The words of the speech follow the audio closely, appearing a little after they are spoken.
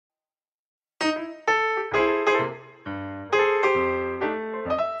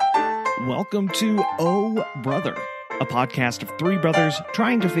welcome to Oh Brother, a podcast of three brothers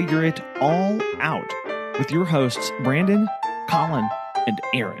trying to figure it all out, with your hosts Brandon, Colin, and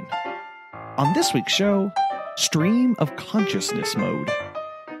Aaron. On this week's show, Stream of Consciousness Mode.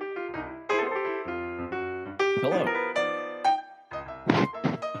 Hello.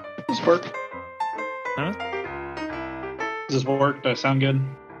 Does this work? Huh? Does this work? Does that sound good?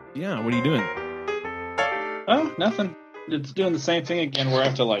 Yeah, what are you doing? Oh, nothing. It's doing the same thing again where I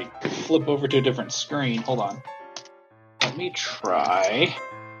have to like flip over to a different screen. Hold on. Let me try.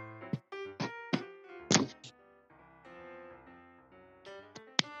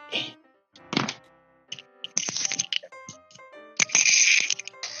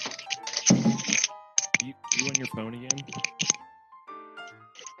 You on your phone again?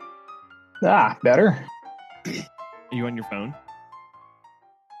 Ah, better. Are you on your phone?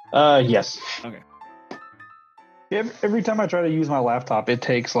 Yes. Okay. Every time I try to use my laptop, it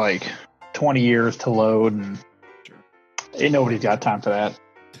takes like 20 years to load, and Sure. ain't nobody's got time for that.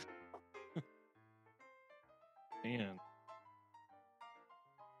 Man.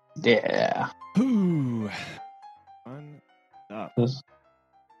 Yeah. Ooh. Fun stuff.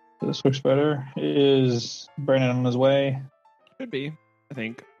 This looks better. Is Brandon on his way? Could be, I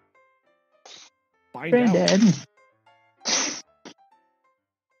think. Find Brandon. out.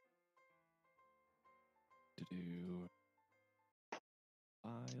 To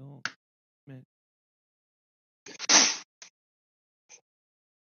file.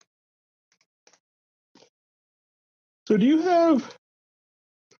 So do you have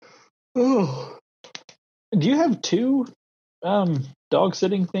two dog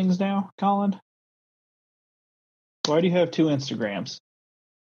sitting things now, Colin? Why do you have two Instagrams?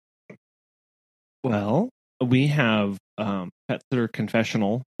 Well, we have Pet Sitter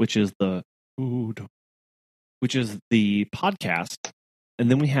Confessional, which is the podcast,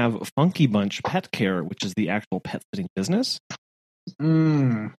 and then we have Funky Bunch Pet Care, which is the actual pet sitting business.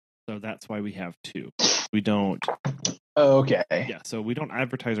 So that's why we have two. We don't. Okay. Yeah, so we don't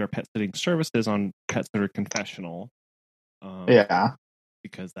advertise our pet sitting services on Pet Sitter Confessional. Yeah.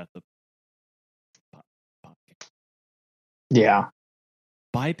 Because that's a podcast. Yeah.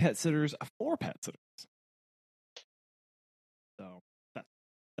 By pet sitters for pet sitters. So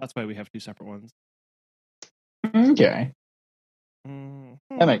that's why we have two separate ones. Okay.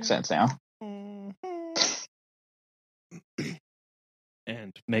 Mm-hmm. That makes sense now.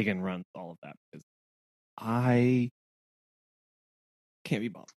 And Megan runs all of that because I can't be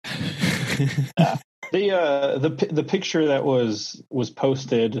bothered. The picture that was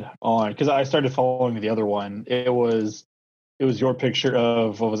posted on, because I started following the other one. It was your picture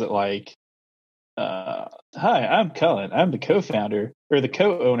of, what was it like? Hi, I'm Cullen. I'm the co-founder or the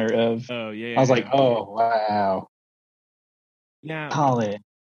co-owner of. Oh yeah. I was like, oh wow. Yeah, Colin.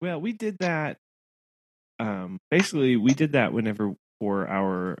 Well, we did that. Basically, we did that whenever for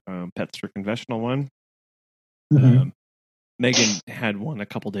our Pet Sitter Confessional one. Mm-hmm. Megan had one a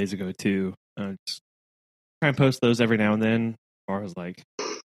couple days ago too. Just try and post those every now and then. Or I was like,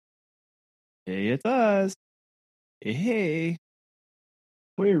 "Hey, it's us. Hey,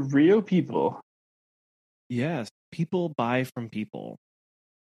 We're real people." yes, people buy from people.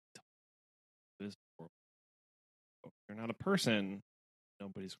 If you're not a person,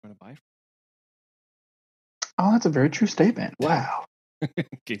 nobody's going to buy from Oh, that's a very true statement. Wow. you. In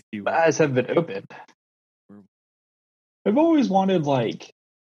case you My eyes have been opened. I've always wanted like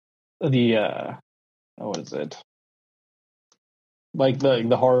the what is it? Like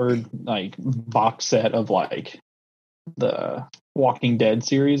the hard like box set of like the Walking Dead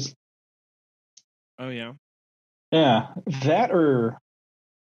series. Oh yeah. Yeah, that or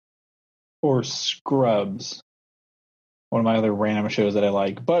Scrubs. One of my other random shows that I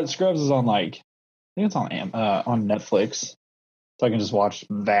like, but Scrubs is on like, I think it's on Netflix, so I can just watch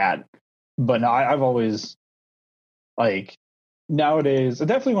that. But no, I've always like nowadays,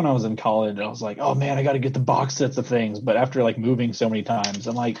 definitely when I was in college, I was like, oh man, I got to get the box sets of things. But after like moving so many times,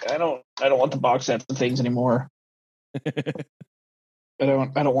 I'm like, I don't want the box sets of things anymore. I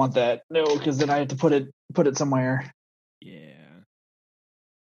don't want that. No, because then I have to put it somewhere.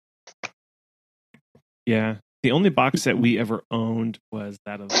 Yeah. The only box set we ever owned was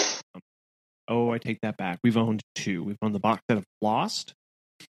that of. I take that back. We've owned two. We've owned the box set of Lost,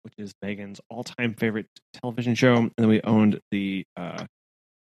 which is Megan's all-time favorite television show, and then we owned the.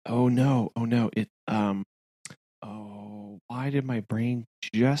 Why did my brain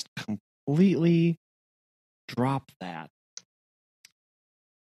just completely drop that?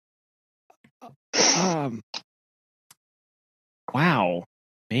 Wow,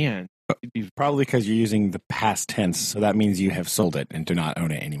 man, Probably because you're using the past tense, so that means you have sold it and do not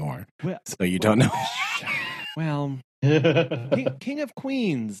own it anymore. So you don't know. Well, King of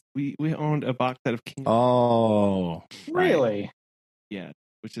Queens. We owned a box set of King. Oh, really? Right. Yeah,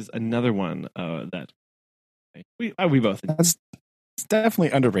 which is another one that we both. It's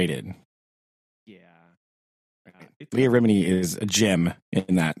definitely underrated. Yeah, Leah Remini is a gem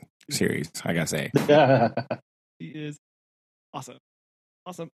in that series. I gotta say, he is awesome.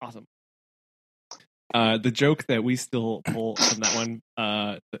 The joke that we still pull from that one,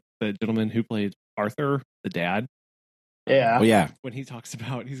 the gentleman who played Arthur, the dad. Yeah. Oh yeah. When he talks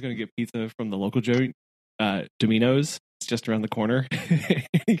about he's going to get pizza from the local joint, Domino's, it's just around the corner.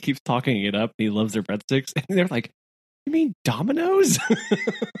 He keeps talking it up. He loves their breadsticks, and they're like, "You mean Domino's?" What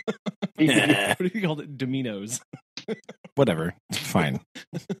do you call it? Domino's. Whatever. Fine.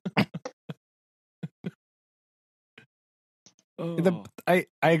 I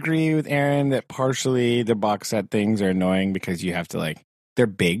agree with Aaron that partially the box set things are annoying because you have to they're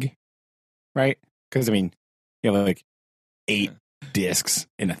big, right? Because I mean, you have 8 discs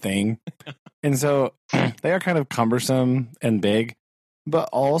in a thing, and so they are kind of cumbersome and big, but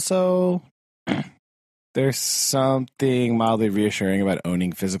also there's something mildly reassuring about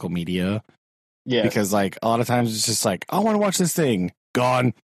owning physical media. Yeah, because a lot of times it's just I want to watch this thing,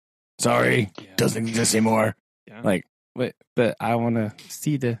 gone, sorry, doesn't exist anymore. Yeah. But I want to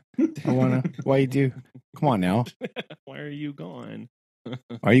see why you do? Come on now. Why are you gone? Why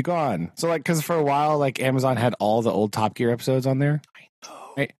are you gone? So because for a while Amazon had all the old Top Gear episodes on there. I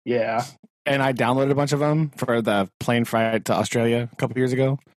know. Right? Yeah. And I downloaded a bunch of them for the plane flight to Australia a couple years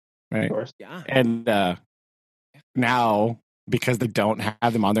ago. Right. Of course. Yeah. And now because they don't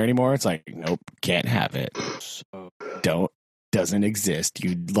have them on there anymore, it's nope, can't have it. Doesn't exist.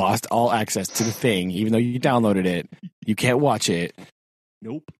 You lost all access to the thing, even though you downloaded it. You can't watch it.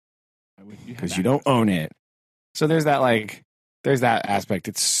 Nope. Because you don't own it. So there's that aspect.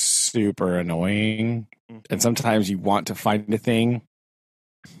 It's super annoying. Mm-hmm. And sometimes you want to find a thing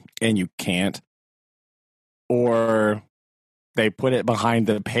and you can't. Or they put it behind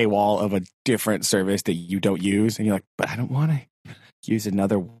the paywall of a different service that you don't use. And you're like, but I don't want to use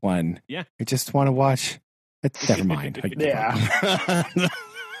another one. Yeah. I just want to watch. Never mind. Yeah.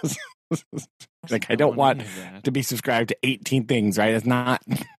 I don't want to be subscribed to 18 things, right? It's not.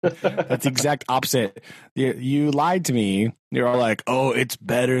 That's the exact opposite. You lied to me. You're all like, oh, it's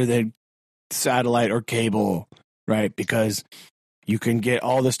better than satellite or cable, right? Because you can get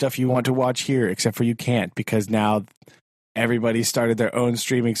all the stuff you want to watch here, except for you can't because now everybody started their own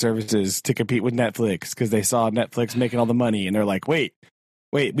streaming services to compete with Netflix because they saw Netflix making all the money. And they're like, wait,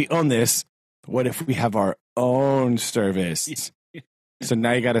 we own this. What if we have our own service? So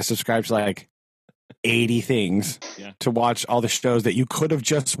now you got to subscribe to 80 things to watch all the shows that you could have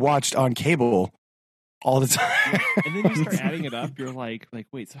just watched on cable all the time. And then you start adding it up. You're like,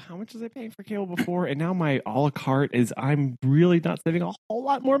 wait, so how much was I paying for cable before? And now my a la carte is I'm really not saving a whole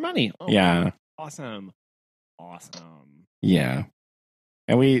lot more money. Oh, yeah. Awesome. Yeah.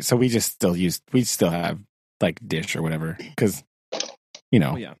 And we still have Dish or whatever because,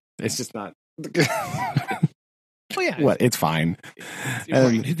 it's just not. Oh yeah. What? It's fine.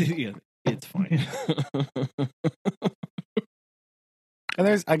 It's fine. And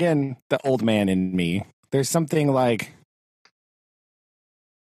there's again the old man in me. There's something I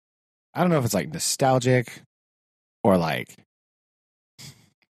don't know if it's nostalgic or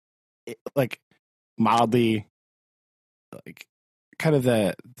mildly kind of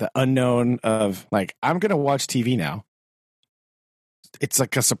the unknown of I'm gonna watch TV now. It's a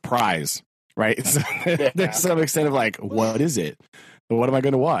surprise. Right. So there's some extent of what is it? What am I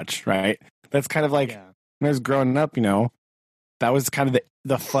going to watch? Right. That's kind of when I was growing up, that was kind of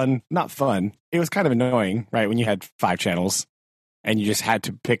the fun, not fun. It was kind of annoying, right? When you had 5 channels and you just had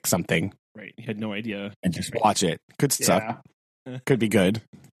to pick something. Right. You had no idea. And just watch it. Could suck. Could be good.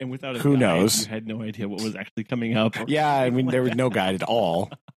 And without who knows? You had no idea what was actually coming up. Yeah. I mean, there was no guide at all.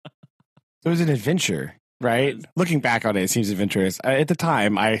 It was an adventure. Right? Looking back on it, it seems adventurous. At the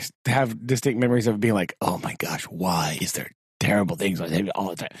time, I have distinct memories of being like, oh my gosh, why is there terrible things all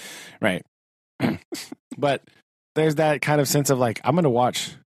the time? Right. But there's that kind of sense of I'm going to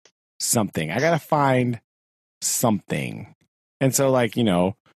watch something. I got to find something. And so, if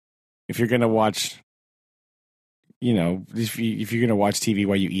you're going to watch, if you're going to watch TV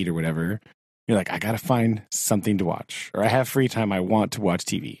while you eat or whatever, you're like, I got to find something to watch. Or I have free time. I want to watch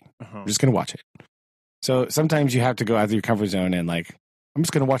TV. I'm just going to watch it. So sometimes you have to go out of your comfort zone and I'm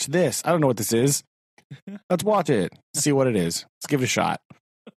just going to watch this. I don't know what this is. Let's watch it. See what it is. Let's give it a shot.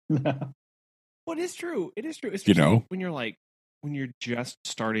 Well, it is true. It is true. Especially when you're just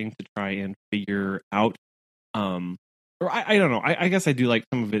starting to try and figure out, or I don't know. I guess I do like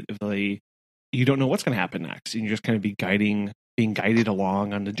some of it. You don't know what's going to happen next, and you're just kind of being guided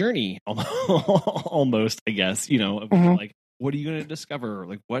along on the journey, almost. I guess like, what are you going to discover?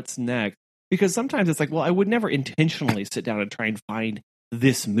 Like, what's next? Because sometimes it's like, well, I would never intentionally sit down and try and find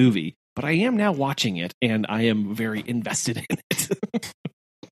this movie, but I am now watching it, and I am very invested in it.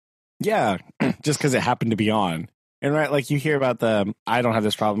 Yeah, just because it happened to be on. And right, like you hear about I don't have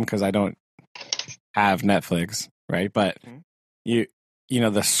this problem because I don't have Netflix, right? But you know,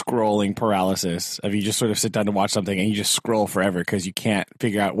 the scrolling paralysis of you just sort of sit down to watch something and you just scroll forever because you can't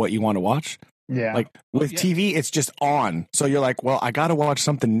figure out what you want to watch. Yeah. Like with TV, it's just on. So you're like, well, I got to watch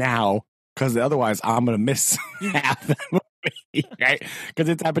something now because otherwise I'm going to miss half the movie, right? Because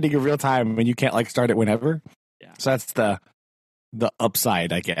it's happening in real time and you can't like start it whenever. Yeah. So that's the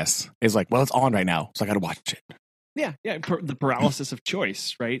upside, I guess, is like, well, it's on right now, so I got to watch it. Yeah. The paralysis of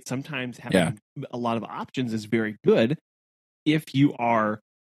choice, right? Sometimes having a lot of options is very good. If you are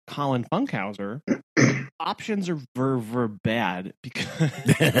Colin Funkhauser, options are very bad because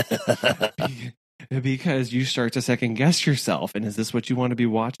you start to second guess yourself. And is this what you want to be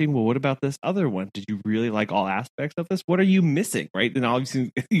watching? Well, what about this other one? Did you really like all aspects of this? What are you missing, right? And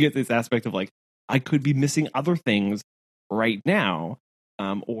obviously you get this aspect of like, I could be missing other things right now.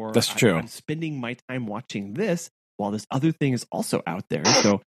 Or that's true. I'm spending my time watching this while this other thing is also out there.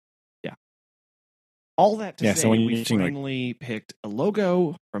 So yeah. All that to say, so when we finally picked a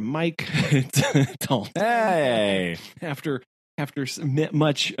logo from Mike. It's all hey. After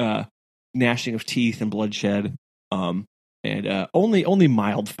much gnashing of teeth and bloodshed, and only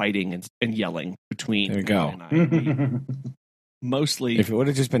mild fighting and yelling between. There you go. And I. Mostly, if it would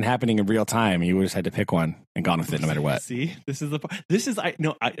have just been happening in real time, you would have just had to pick one and gone with it no matter what. See, this is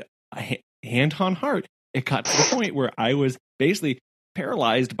hand on heart. It got to the point where I was basically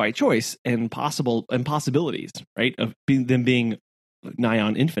paralyzed by choice and possibilities, right? Of being nigh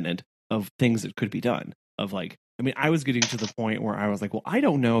on infinite of things that could be done. Of like, I mean, I was getting to the point where I was like, well, I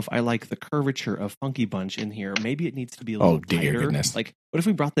don't know if I like the curvature of Funky Bunch in here. Maybe it needs to be a little tighter. Goodness. Like, what if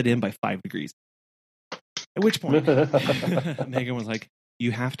we brought that in by 5 degrees? At which point, Megan was like,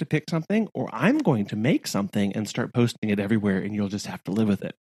 you have to pick something, or I'm going to make something and start posting it everywhere, and you'll just have to live with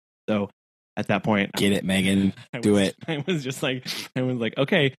it. So at that point, get it, Megan. Do it. I was like,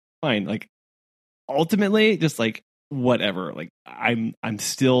 okay, fine. Like, ultimately, just like, whatever. Like, I'm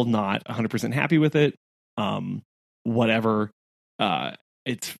still not 100% happy with it. Whatever.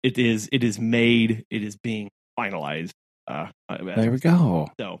 It is made. It is being finalized. There we go.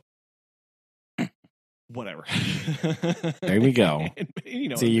 So. Whatever. There we go.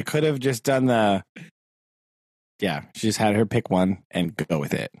 And, see, you could have just done she just had her pick one and go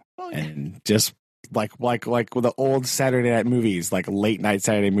with it. Oh, yeah. And just like with the old Saturday night movies, like late night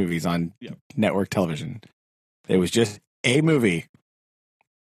Saturday movies on network television. It was just a movie.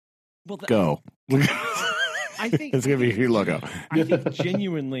 Well, go. I think it's gonna be your logo. I think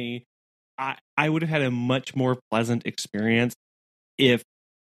genuinely, I would have had a much more pleasant experience if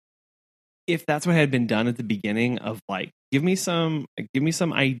that's what had been done at the beginning of like, give me some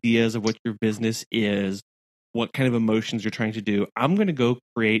ideas of what your business is, what kind of emotions you're trying to do. I'm going to go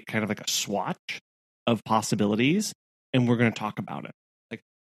create kind of like a swatch of possibilities, and we're going to talk about it. Like,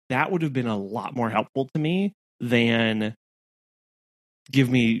 that would have been a lot more helpful to me than give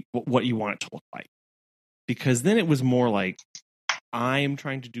me what you want it to look like. Because then it was more like, I'm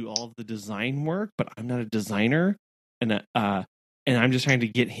trying to do all of the design work, but I'm not a designer, and I'm just trying to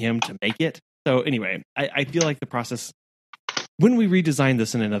get him to make it. So anyway, I feel like the process, when we redesign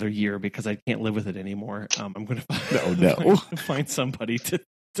this in another year, because I can't live with it anymore, I'm going to find somebody to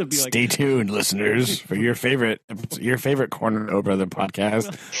be like. Stay tuned, listeners, for your favorite corner of the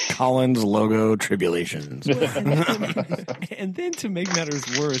podcast, Colin's logo tribulations. And then to make matters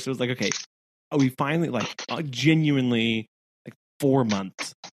worse, it was like, okay, we finally genuinely 4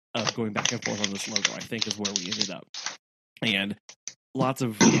 months of going back and forth on this logo, I think, is where we ended up. And lots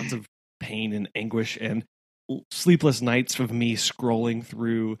of pain and anguish and sleepless nights of me scrolling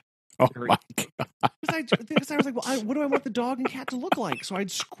through. Oh my God. Because I was like, well, what do I want the dog and cat to look like? So I'd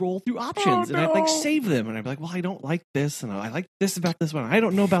scroll through options and I'd like save them, and I'd be like, well, I don't like this, and I like this about this one. I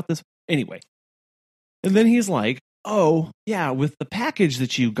don't know about this anyway. And then he's like, oh yeah, with the package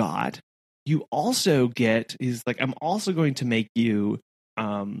that you got, you also get. He's like, I'm also going to make you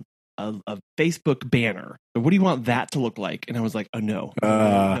a Facebook banner. So what do you want that to look like? And I was like, oh no.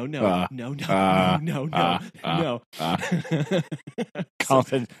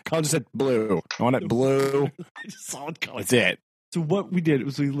 Colin just said blue. I want it blue. Solid color. That's it. So what we did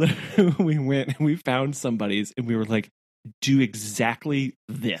was we went and we found somebody's, and we were like, do exactly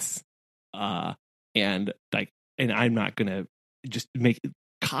this. And I'm not going to just make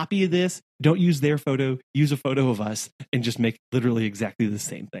copy of this. Don't use their photo, use a photo of us and just make literally exactly the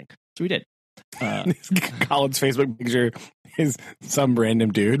same thing. So we did. Colin's Facebook picture is some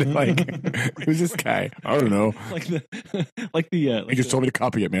random dude. Like, who's this guy? I don't know. He just told me to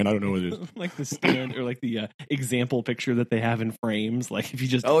copy it, man. I don't know what it is. Like the stand or like the example picture that they have in frames. Like if you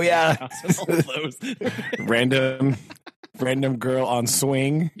just all those. random girl on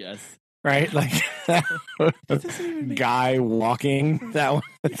swing. Yes. Right? Like guy walking. That one.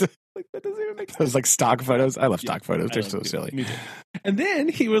 Like that doesn't even make sense. Those like stock photos. I love stock photos. They're so silly. Me too. And then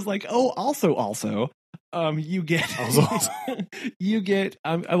he was like, "Oh, also, you get, you get.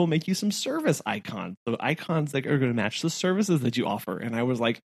 I will make you some service icons. So icons that are going to match the services that you offer." And I was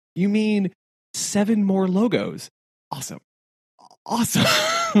like, "You mean 7 more logos? Awesome.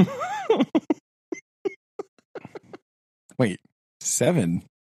 Wait, 7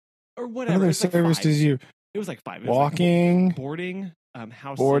 or whatever? What other services you? It was like 5. Walking, like boarding,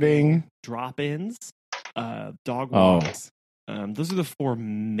 house boarding, drop-ins, dog walks. Those are the 4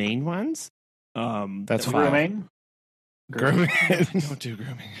 main ones. That's grooming. Grooming. I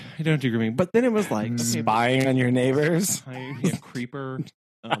don't do grooming. But then it was like spying on your neighbors. Creeper.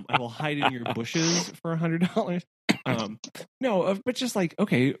 I will hide in your bushes for $100. No, but just like,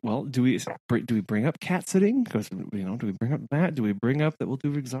 okay, well, do we bring up cat sitting? Because do we bring up that? Do we bring up that we'll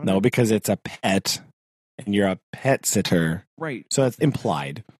do exotic? No, because it's a pet, and you're a pet sitter, right? So it's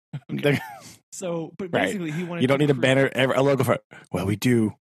implied. Okay. So, but basically, he wanted. You don't need a banner, a logo for it. Well, we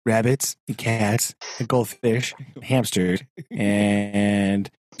do rabbits, and cats, and goldfish, and hamsters, and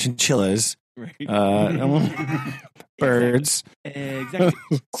chinchillas. Right. Birds.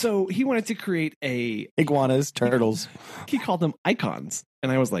 Exactly. So he wanted to create iguanas, turtles. He called them icons.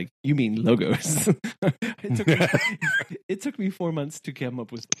 And I was like, you mean logos? It took me 4 months to come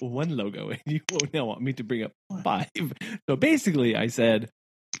up with 1 logo, and you now want me to bring up 5. So basically I said,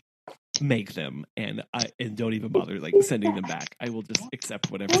 make them, and don't even bother like sending them back. I will just accept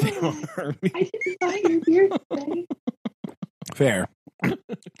whatever they are. I didn't buy your beer today. Fair.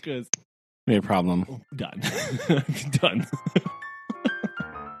 Because no problem. Done. Done.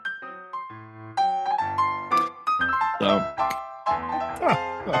 So.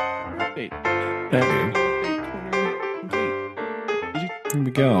 Wait. Here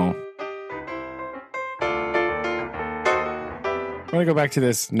we go. I want to go back to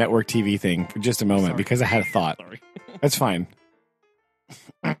this network TV thing for just a moment because I had a thought. Sorry. That's fine.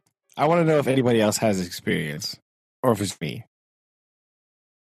 I want to know if anybody else has experience or if it's me.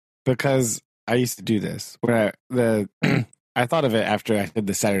 Because I used to do this when I thought of it after I did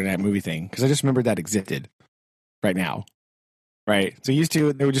the Saturday Night Movie thing because I just remembered that existed right now, right? So used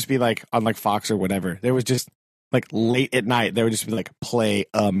to there would just be like on like Fox or whatever. There was just like late at night there would just be like play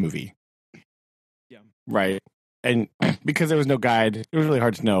a movie, yeah, right? And because there was no guide, it was really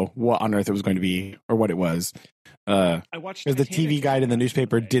hard to know what on earth it was going to be or what it was. I watched because the TV guide in the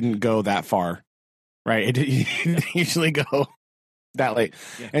newspaper didn't go that far, right? It didn't usually go that late.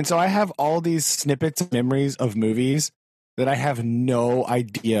 Yeah. And so I have all these snippets of memories of movies that I have no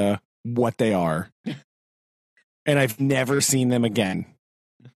idea what they are. And I've never seen them again.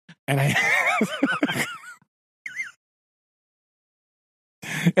 And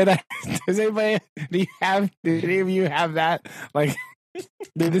does any of you have that? Like,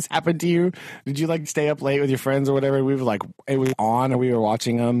 did this happen to you? Did you like stay up late with your friends or whatever? We were like, it was on and we were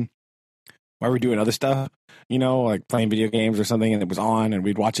watching them while we were doing other stuff, like playing video games or something, and it was on and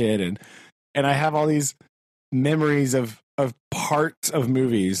we'd watch it. And I have all these memories of parts of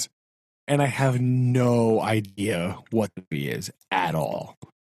movies and I have no idea what the movie is at all.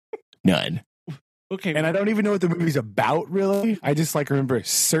 None. Okay. And I don't even know what the movie's about, really. I just remember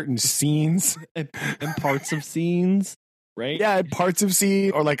certain scenes and parts of scenes, right? Yeah, parts of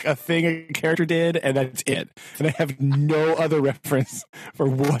scene or like a thing a character did, and that's it. And I have no other reference for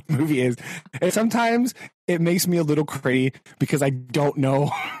what movie is. And sometimes it makes me a little crazy because I don't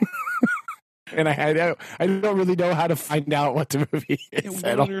know. And I don't really know how to find out what the movie is.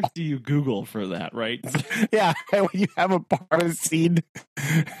 What on earth do you Google for that, right? Yeah, when you have a part of a scene.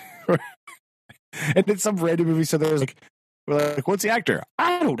 And it's some random movie, so we're like, what's the actor?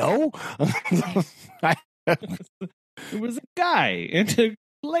 I don't know. It was a guy and a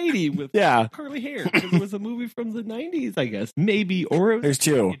lady with curly hair. It was a movie from the 90s, I guess. Maybe, or there's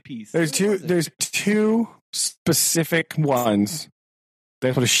two. There's two specific ones that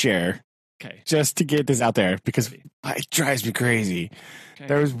I want to share. Okay. Just to get this out there because it drives me crazy. Okay.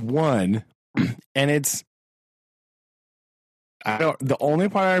 There's one, and it's the only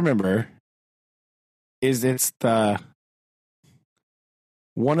part I remember is it's the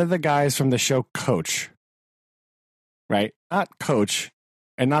one of the guys from the show Coach, right? Not Coach,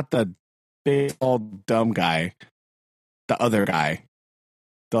 and not the big old dumb guy, the other guy,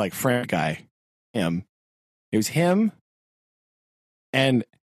 the like friend guy, him. It was him, and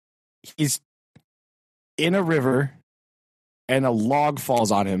he's in a river, and a log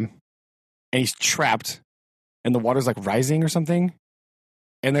falls on him, and he's trapped, and the water's like rising or something.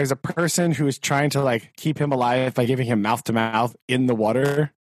 And there's a person who is trying to like keep him alive by giving him mouth to mouth in the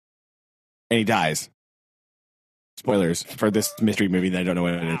water, and he dies. Spoilers for this mystery movie that I don't know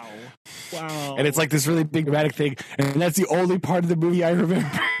what it is. Wow. And it's like this really big dramatic thing, and that's the only part of the movie I remember.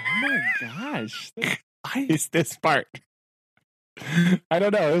 Oh my gosh. Why is this part? I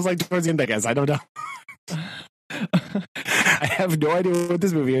don't know. It was like towards the end, I guess. I don't know. I have no idea what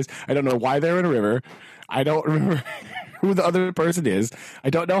this movie is. I don't know why they're in a river. I don't remember who the other person is. I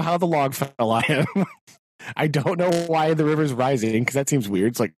don't know how the log fell on him. I don't know why the river's rising, because that seems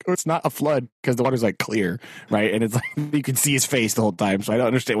weird. It's like, it's not a flood because the water's like clear, right? And it's like you can see his face the whole time, so I don't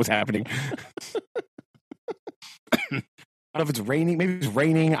understand what's happening. I don't know if it's raining. Maybe it's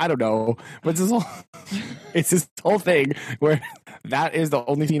raining. I don't know. But it's this whole thing where that is the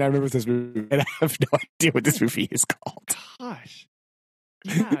only scene I remember with this movie, and I have no idea what this movie is called. Gosh.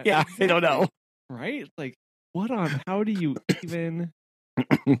 Yeah, exactly. I don't know. Right? Like, how do you even?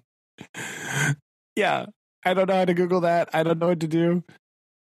 Yeah, I don't know how to Google that. I don't know what to do.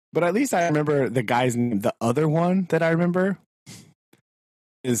 But at least I remember the guy's name. The other one that I remember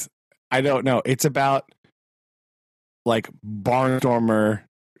is, I don't know. It's about like barnstormer,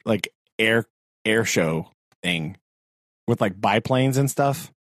 like air show thing with like biplanes and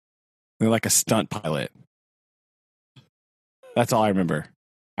stuff. They're like a stunt pilot. That's all I remember.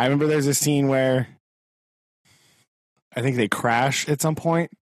 I remember there's a scene where I think they crash at some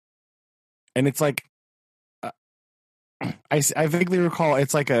point, and it's like I vaguely recall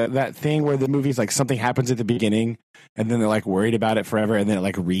it's like that thing where the movie's like something happens at the beginning, and then they're like worried about it forever, and then it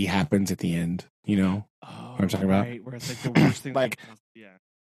like re-happens at the end. You know what I'm talking about? Right, where it's like the worst thing. Like,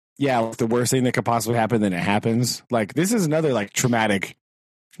 yeah, like the worst thing that could possibly happen, then it happens. Like, this is another like traumatic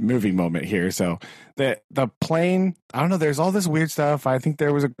movie moment here. So the plane, I don't know, there's all this weird stuff. I think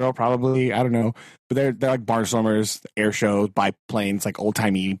there was a girl, probably, I don't know, but they're like barnstormers, air shows, biplanes, like old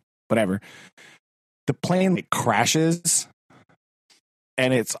timey, whatever. The plane like crashes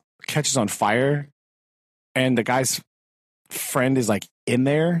and it catches on fire, and the guy's friend is like in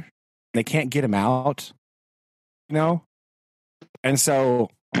there. They can't get him out, you know? And so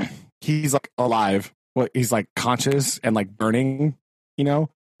he's like alive. Well, he's like conscious and like burning, you know?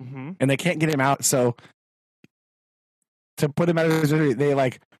 Mm-hmm. And they can't get him out. So to put him out of his misery, they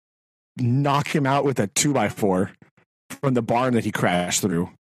like knock him out with a 2x4 from the barn that he crashed through,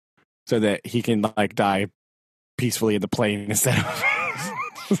 so that he can like die peacefully in the plane instead of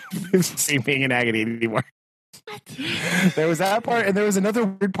being in agony anymore. There was that part, and there was another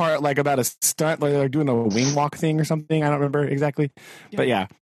weird part, like about a stunt, like they're doing a wing walk thing or something. I don't remember exactly, but yeah,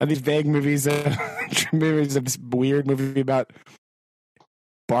 these vague movies, movies of this weird movie about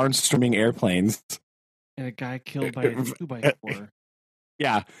barnstorming airplanes and a guy killed by a 2x4.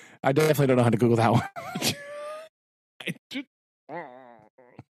 Yeah, I definitely don't know how to Google that one.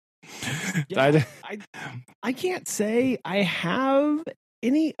 I can't say I have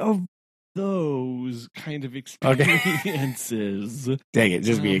any of those kind of experiences. Dang it,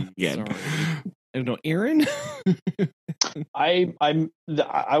 just me again. Sorry. I don't know, Aaron. I was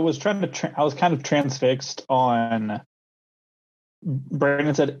I was kind of transfixed on.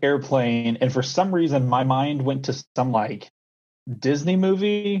 Brandon said airplane, and for some reason my mind went to some like Disney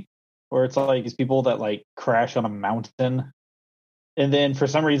movie where it's like these people that like crash on a mountain, and then for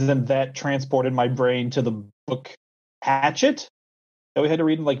some reason that transported my brain to the book Hatchet that we had to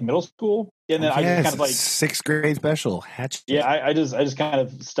read in like middle school, and then I just kind of like 6th grade special Hatchet. Yeah, I just kind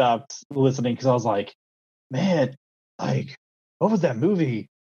of stopped listening because I was like, man, like what was that movie?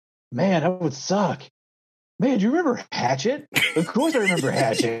 Man, that would suck. Man, do you remember Hatchet? Of course I remember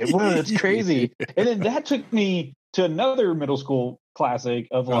Hatchet. Whoa, that's crazy. And then that took me to another middle school classic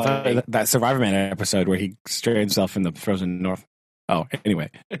of like that Survivor Man episode where he strayed himself in the frozen north. Oh, anyway,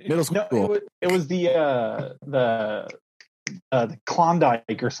 middle school. No, it was the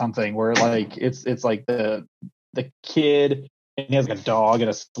Klondike or something where like it's like the kid, and he has like a dog and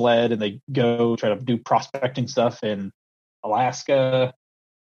a sled, and they go try to do prospecting stuff in Alaska.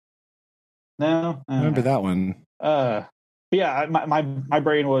 No, I remember that one. Yeah, my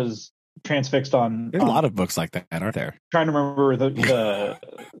brain was transfixed on. There's a lot of books like that, aren't there? Trying to remember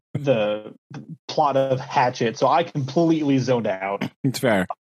the plot of Hatchet, so I completely zoned out. It's fair.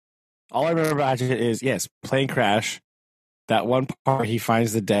 All I remember about Hatchet is, yes, plane crash. that one part where he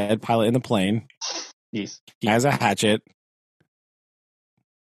finds the dead pilot in the plane. Yes. He has a hatchet.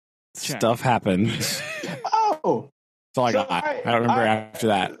 Check. Stuff happens. Oh, That's all I So got. I don't remember after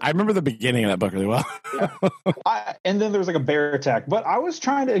that. I remember the beginning of that book really well. and then there was like a bear attack. But I was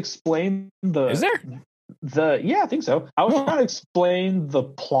trying to explain Is there? I think so. I was trying to explain the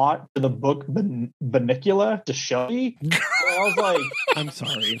plot to the book Bunnicula to Shelby. And I was like, I'm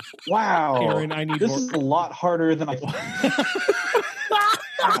sorry. wow, Aaron, I need this more. is a lot harder than I thought.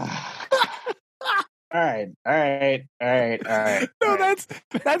 All right. No, that's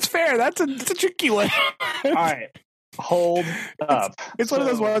fair. That's a tricky one. All right. Hold up. It's one of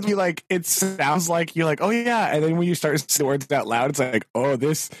those ones where like it sounds like you're like, oh yeah, and then when you start saying words out loud, it's like, oh,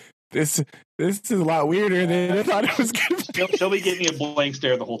 this is a lot weirder than I thought it was going to be. She'll be giving me a blank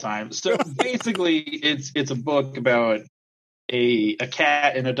stare the whole time. So basically, it's a book about a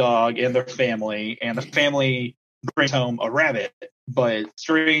cat and a dog and their family, and the family brings home a rabbit, but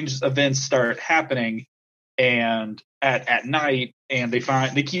strange events start happening, and at night, and they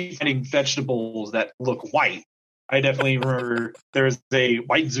keep finding vegetables that look white. I definitely remember there's a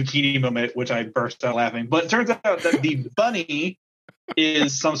white zucchini moment, which I burst out laughing. But it turns out that the bunny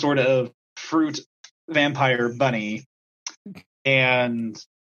is some sort of fruit vampire bunny, and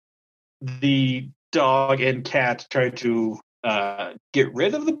the dog and cat try to get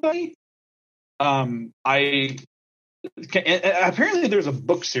rid of the bunny. Apparently there's a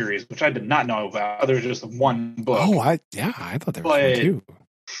book series which I did not know about. There's just one book. Oh, I thought there was one too.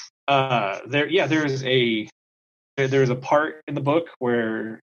 There's a part in the book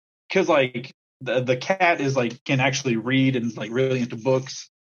where, because like the cat is like can actually read and is like really into books,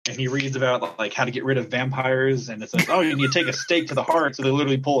 and he reads about like how to get rid of vampires, and it's like, oh, you need to take a stake to the heart, so they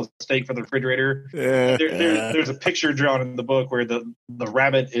literally pull a stake from the refrigerator. There's a picture drawn in the book where the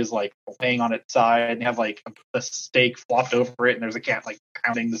rabbit is like laying on its side, and you have like a stake flopped over it, and there's a cat like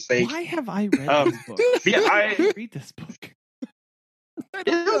pounding the stake. Why have I read this book? Yeah, I read this book. It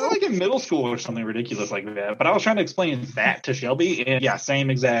was like in middle school or something ridiculous like that. But I was trying to explain that to Shelby, and yeah, same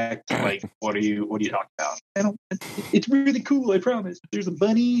exact like, what are you talking about? It's really cool, I promise. There's a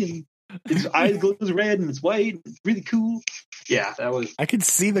bunny and its eyes glows red and it's white. It's really cool. Yeah, that was. I can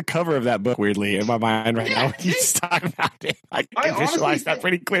see the cover of that book weirdly in my mind right now when you just talk about it. I can visualize that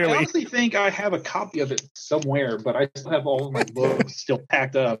pretty clearly. I honestly think I have a copy of it somewhere, but I still have all of my books still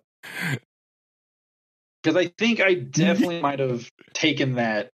packed up. Because I think I definitely might have taken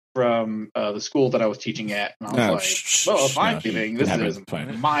that from the school that I was teaching at. And I was well, if I'm leaving, this is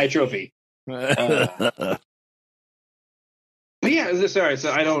my trophy. But yeah, sorry.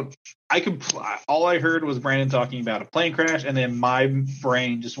 So all I heard was Brandon talking about a plane crash, and then my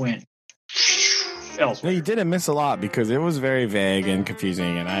brain just went elsewhere. No, you didn't miss a lot because it was very vague and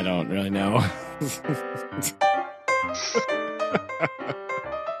confusing, and I don't really know.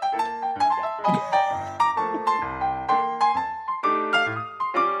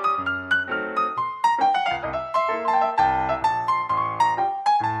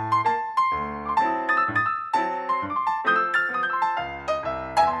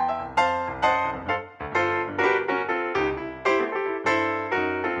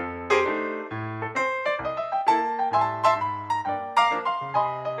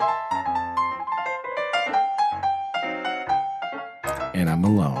 And I'm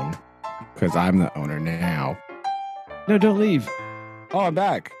alone because I'm the owner now. No, don't leave. Oh, I'm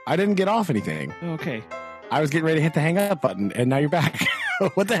back. I didn't get off anything. Okay. I was getting ready to hit the hang up button, and now you're back.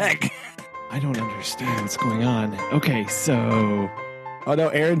 What the heck? I don't understand what's going on. Okay, so... Oh, no,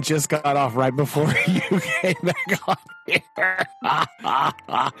 Aaron just got off right before you came back on here.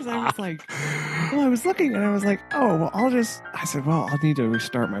 Because I was like... Well, I was looking, and I was like, oh, well, I said, well, I'll need to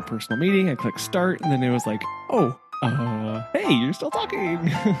restart my personal meeting. I clicked start, and then it was like, oh, hey, you're still talking.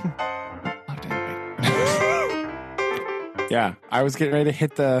 Yeah, I was getting ready to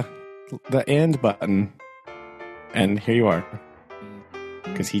hit the end button, and here you are.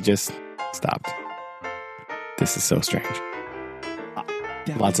 Because he just stopped. This is so strange.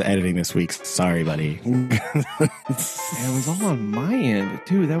 Lots of editing this week. Sorry, buddy. It was all on my end,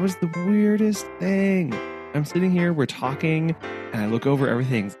 too. That was the weirdest thing. I'm sitting here, we're talking, and I look over,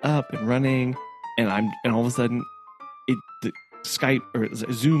 everything's up and running, and all of a sudden, the Skype or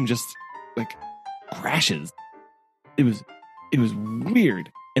Zoom just like crashes. It was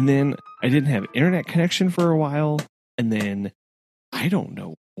weird. And then I didn't have internet connection for a while, and then I don't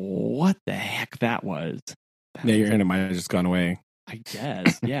know what the heck that was. Yeah, your internet might have just gone away. I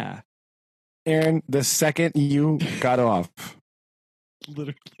guess, yeah. Aaron, the second you got off,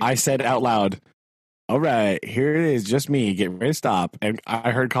 Literally. I said out loud, all right, here it is, just me. Get ready to stop. And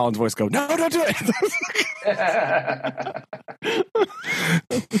I heard Colin's voice go, no, don't do it.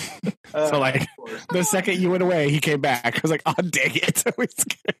 So like the second you went away, he came back. I was like, oh, dang it. What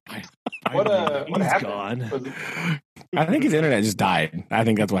He's happened? gone. I think his internet just died. I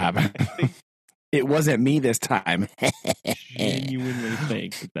think that's what happened. It wasn't me this time. Genuinely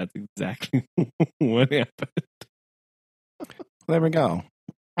think that that's exactly what happened. There we go.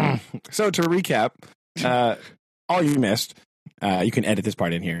 So to recap, all you missed, you can edit this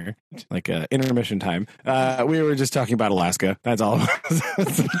part in here, like intermission time. We were just talking about Alaska. That's all.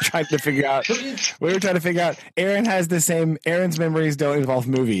 Trying to figure out. We were trying to figure out. Aaron has the same. Aaron's memories don't involve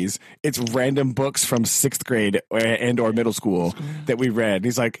movies. It's random books from 6th grade or middle school that we read.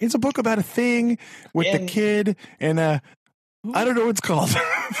 He's like, it's a book about a thing with the kid and I don't know what it's called.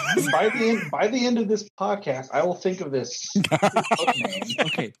 By the end of this podcast, I will think of this book name.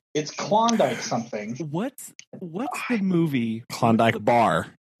 Okay, it's Klondike something. what's the movie? Klondike Bar.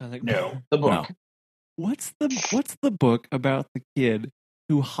 No, the book. No. What's the book about the kid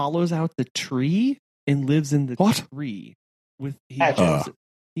who hollows out the tree and lives in the tree with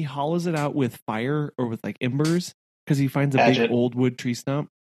he hollows it out with fire or with like embers because he finds a Hatchet. big old wood tree stump.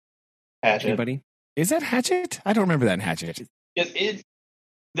 Hatchet. Anybody? Is that Hatchet? I don't remember that in Hatchet.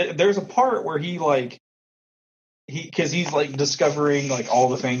 There's a part where he's like discovering like all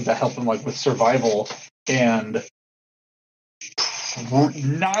the things that help him like with survival, and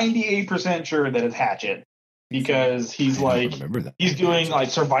 98% sure that it's Hatchet because he's like he's doing like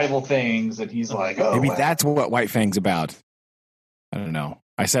survival things and he's like, oh, maybe that's what White Fang's about. I don't know.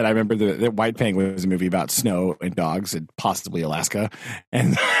 I said I remember the White Fang was a movie about snow and dogs and possibly Alaska,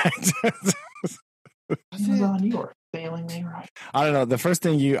 and New York. Failing me right. I don't know. The first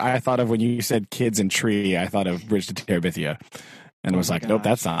thing I thought of when you said kids and tree, I thought of Bridge to Terabithia, and I was like, nope,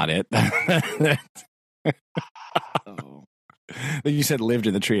 that's not it. Oh. Then you said lived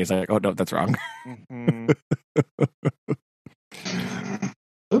in the tree. It's like, oh no, that's wrong. Mm-hmm.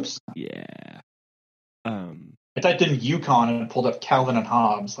 Oops. Yeah. I typed in Yukon and pulled up Calvin and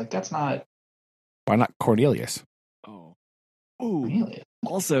Hobbes. Like that's not. Why not Cornelius? Oh. Ooh. Really?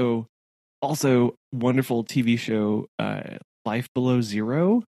 Also, wonderful TV show, Life Below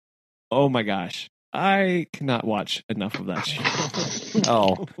Zero. Oh my gosh, I cannot watch enough of that show.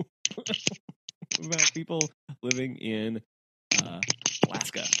 Oh, about people living in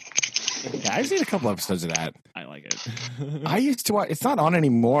Alaska. yeah, I've seen a couple episodes of that. I like it. I used to watch. It's not on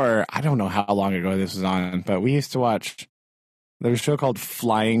anymore. I don't know how long ago this was on, but we used to watch. There was a show called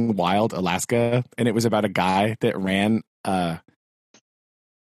Flying Wild Alaska, and it was about a guy that ran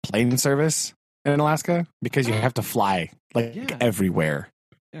plane service in Alaska because you have to fly everywhere.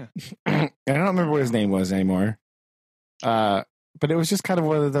 Yeah. And I don't remember what his name was anymore. But it was just kind of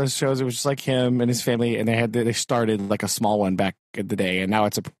one of those shows. It was just like him and his family, and they started like a small one back in the day, and now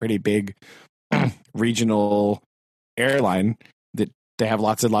it's a pretty big regional airline that they have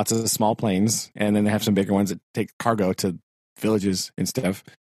lots and lots of small planes, and then they have some bigger ones that take cargo to villages and stuff.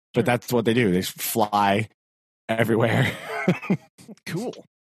 But that's what they do. They fly everywhere. Cool.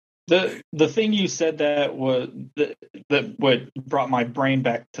 The thing you said that was that what brought my brain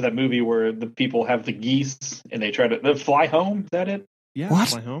back to that movie where the people have the geese and they try to fly home. Is that it? Yeah. What?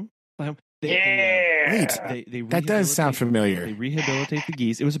 Fly home. Wait, that does sound familiar. They rehabilitate the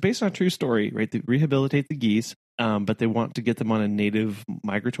geese. It was based on a true story, right? They rehabilitate the geese, but they want to get them on a native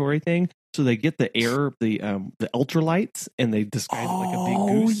migratory thing. So they get the ultralights, and they disguise it like a big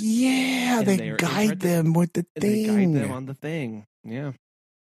goose. Oh yeah, they guide them with the thing. They guide them on the thing. Yeah.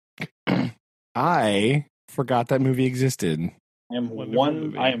 I forgot that movie existed. I am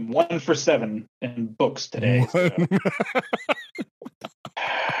 1 for 7 in books today,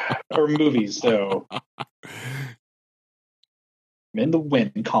 or movies. So I'm in the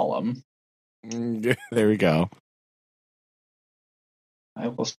win column. There we go. I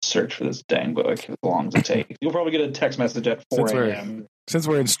will search for this dang book as long as it takes. You'll probably get a text message at 4 a.m. Since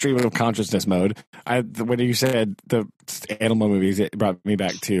we're in stream of consciousness mode, when you said the animal movies, it brought me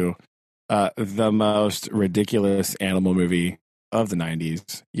back to the most ridiculous animal movie of the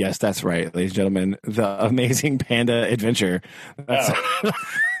 90s. Yes, that's right, ladies and gentlemen. The Amazing Panda Adventure. That's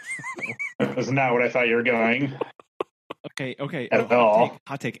not what I thought you were going. Okay. At all.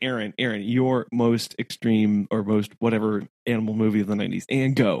 Hot take. Aaron, your most extreme or most whatever animal movie of the 90s.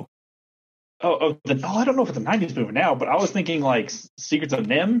 And go. I don't know if it's a 90s movie now, but I was thinking like Secrets of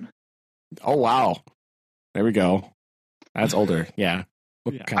Nymh. Oh, wow. There we go. That's older. Yeah.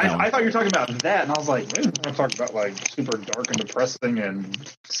 I thought you were talking about that, and I was like, wait, I'm going to talk about like super dark and depressing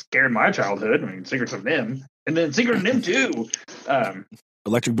and scared my childhood. I mean, Secrets of Nymh. And then Secret of Nymh 2.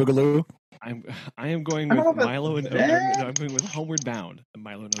 Electric Boogaloo. I am going I don't with know about Milo and that. no, I'm going with Homeward Bound. And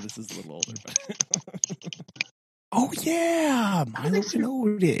Milo and Otis is a little older, but Oh yeah, Milo and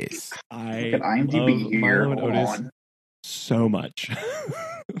Otis. I Look at IMDb love here. Milo and Hold Otis on. so much.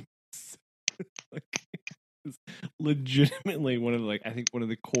 Like, it's legitimately one of I think one of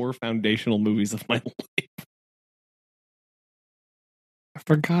the core foundational movies of my life. I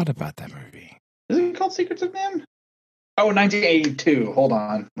forgot about that movie. Is it called Secrets of Nim? Oh, 1982. Hold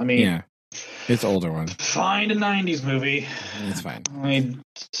on. Let me Yeah, it's an older one. find a 90s movie. It's fine.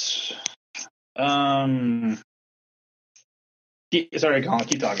 Sorry, Colin.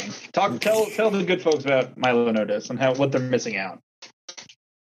 Keep talking. Tell the good folks about Milo and Otis and what they're missing out.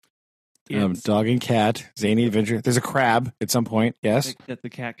 Dog and cat, zany adventure. There's a crab at some point. Yes. That the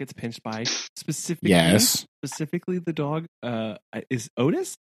cat gets pinched by specifically. Yes. Specifically, the dog is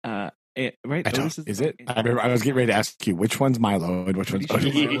Otis. Right? Otis Is it? I was getting ready to ask you which one's Milo and which one's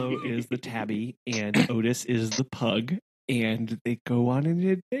Otis. Milo is the tabby and Otis is the pug, and they go on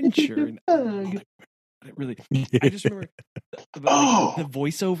an adventure. And, really, I just remember the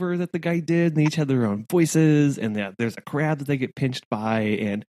voiceover that the guy did. And they each had their own voices, and there's a crab that they get pinched by,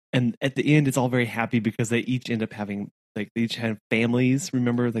 and at the end, it's all very happy because they each end up having they each have families.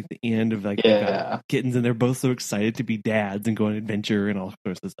 Remember, the end of they've got kittens, and they're both so excited to be dads and go on an adventure and all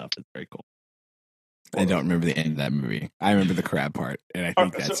sorts of stuff. It's very cool. I don't remember the end of that movie. I remember the crab part, and I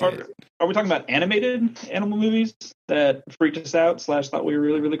think that's it. Are we talking about animated animal movies that freaked us out / thought we were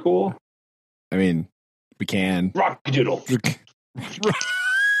really, really cool? I mean, we can. Rockadoodle.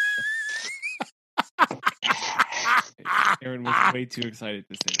 Aaron was way too excited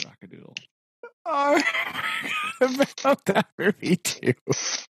to say Rockadoodle. Oh, I forgot about that movie too.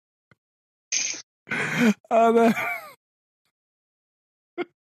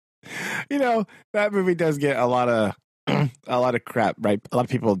 That movie does get a lot of crap, right? A lot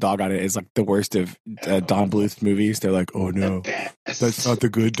of people dog on it. It's like the worst of Don Bluth movies. They're like, oh no, that's not the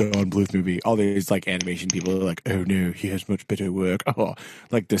good Don Bluth movie. All these like animation people are like, oh no, he has much better work. Oh,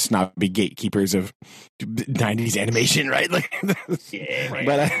 like the snobby gatekeepers of 90s animation, right? Like, yeah, right.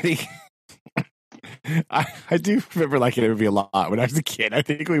 But I think I do remember liking the movie a lot when I was a kid. I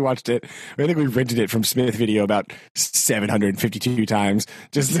think we watched it. I think we rented it from Smith Video about 752 times.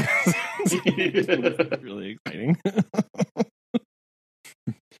 Just really exciting.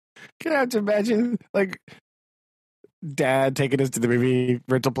 Can I have to imagine like dad taking us to the movie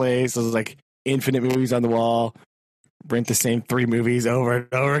rental place? It was like infinite movies on the wall. Rent the same 3 movies over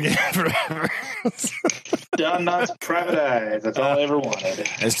and over again forever. Don Knotts Private Eyes. That's all I ever wanted.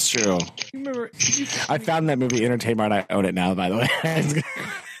 That's true. I found that movie Entertainment. I own it now, by the way.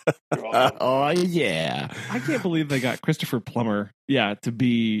 Oh yeah! I can't believe they got Christopher Plummer, to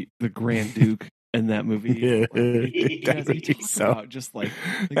be the Grand Duke in that movie. Yeah, so about just like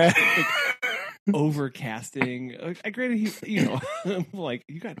overcasting. Granted, he, like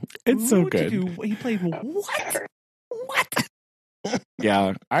you got. It's so good. He played what? What?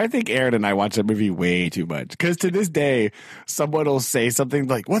 Yeah, I think Aaron and I watch that movie way too much because to this day, someone will say something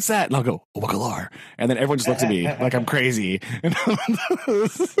like, "What's that?" and I'll go, "Bunnicula," and then everyone just looks at me like I'm crazy.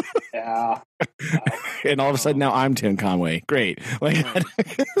 Yeah. And all of a sudden now I'm Tim Conway. Great. Like,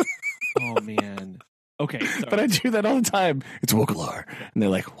 oh man. Okay, sorry. But I do that all the time. It's Bunnicula, and they're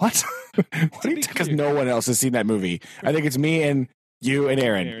like, "What?" Because no one else has seen that movie. I think it's me and you and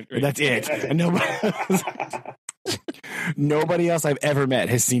Aaron. Right. That's it. And nobody else I've ever met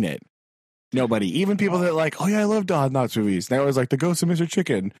has seen it. Nobody. Even people that are like, oh yeah, I love Don Knotts movies. They're always like The Ghost of Mr.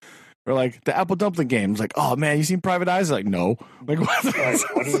 Chicken. Or like the Apple Dumpling Games. Like, oh man, you seen Private Eyes? Like, no. Like, what is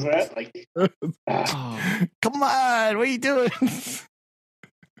that? Like, come on, what are you doing?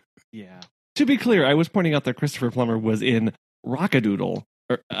 Yeah. To be clear, I was pointing out that Christopher Plummer was in Rockadoodle.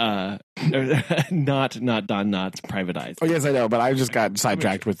 Not Don Knotts Private Eyes. Oh yes, I know, but I just got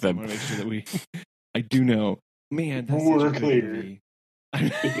sidetracked with them. I want to make sure that I do know. Man, that's such a good movie. I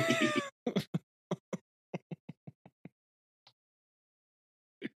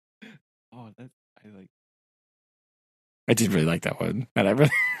did really like that one, and I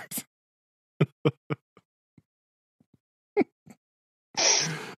really.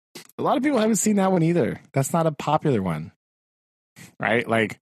 A lot of people haven't seen that one either. That's not a popular one, right?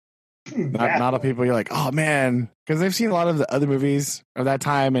 Like, not a lot of people. You're like, oh man, because they've seen a lot of the other movies of that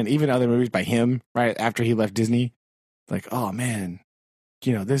time, and even other movies by him, right after he left Disney. Like, oh man,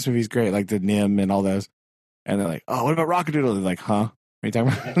 this movie's great, like the Nymh and all those. And they're like, oh, what about Rockadoodle? They're like, huh? What are you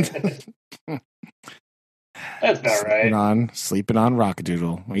talking about? That's not right. Sleeping on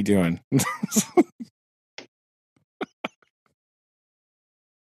Rockadoodle. What are you doing?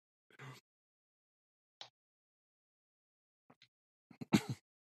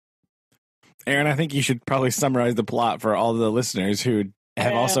 Aaron, I think you should probably summarize the plot for all the listeners who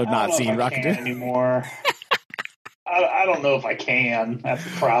have also not seen Rocket anymore. I don't know if I can. That's the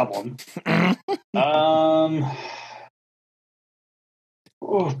problem.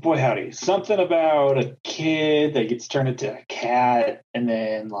 Oh boy, howdy! Something about a kid that gets turned into a cat, and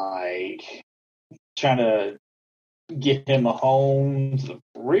then like trying to get him a home to the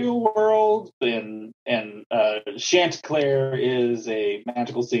real world. And Chanticleer is a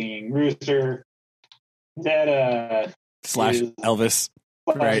magical singing rooster that slash is, Elvis,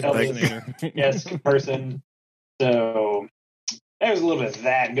 right? Elvis, yes, person. So there's a little bit of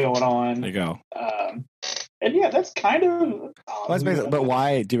that going on. There you go. And yeah, that's kind of. Well, that's basically, but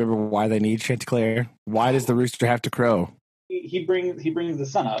why? Do you remember why they need Chanticleer? Why does the rooster have to crow? He brings the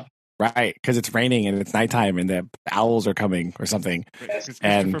sun up. Right, because it's raining and it's nighttime and the owls are coming or something. Right,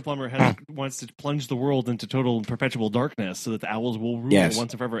 Christopher Plummer wants to plunge the world into total and perpetual darkness so that the owls will rule once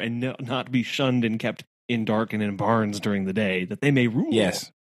and forever and not be shunned and kept in dark and in barns during the day, that they may rule.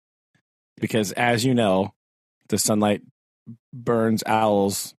 Yes, because as you know, the sunlight burns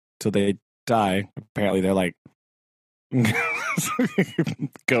owls till they die. Apparently, they're like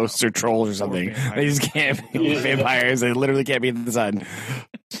ghosts or trolls or something. They just can't be vampires. They literally can't be in the sun.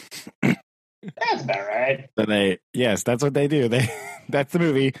 That's about right. So that's what they do. That's the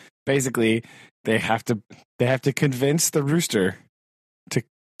movie. Basically, they have to convince the rooster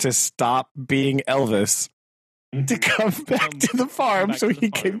to stop being Elvis, to come back to the farm so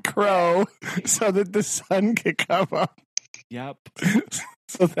he can crow, so that the sun can come up. Yep.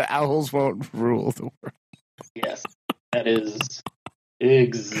 So the owls won't rule the world. Yes, that is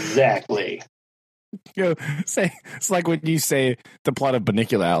exactly. It's like when you say the plot of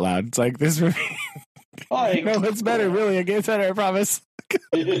Bunnicula out loud. It's like this movie. No, it's better. Really, it gets better. I promise.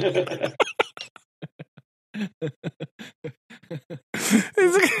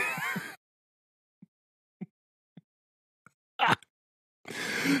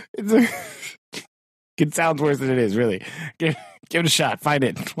 It sounds worse than it is. Really, give it a shot. Find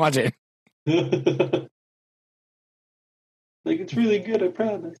it. Watch it. Like, it's really good. I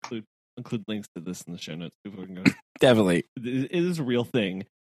promise. Include links to this in the show notes. People can go. Definitely, it is a real thing.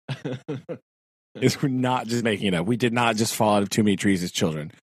 We're not just making it up. We did not just fall out of too many trees as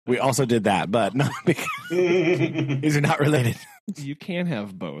children. We also did that, but not because these are not related. You can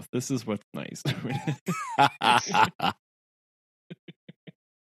have both. This is what's nice. I'm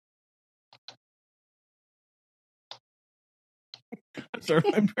sorry.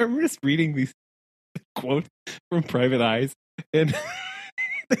 I'm just reading these quotes from Private Eyes, and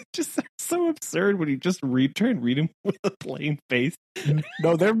they just are so absurd when you just read them with a plain face.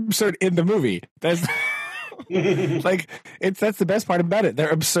 No, they're absurd in the movie. That's that's the best part about it. They're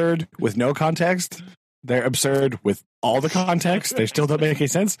absurd with no context. They're absurd with all the context. They still don't make any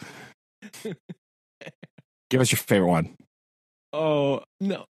sense. Give us your favorite one. Oh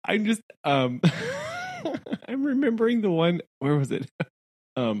no, I'm just I'm remembering the one. Where was it?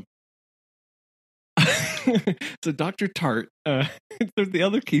 So Dr. Tart, the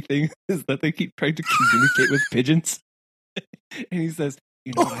other key thing is that they keep trying to communicate with pigeons. And he says,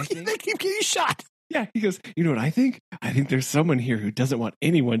 you know what I think? They keep getting shot. Yeah, he goes, you know what I think? I think there's someone here who doesn't want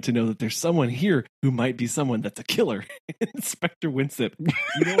anyone to know that there's someone here who might be someone that's a killer. Inspector Winsip,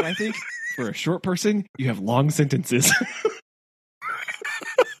 you know what I think? For a short person, you have long sentences.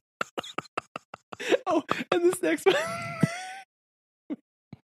 Oh, and this next one.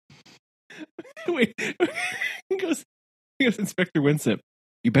 Wait, he goes, Inspector Winsip,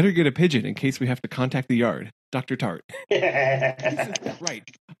 you better get a pigeon in case we have to contact the yard. Dr. Tart. Says, right,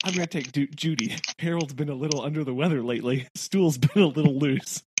 I'm going to take Judy. Harold's been a little under the weather lately. Stool's been a little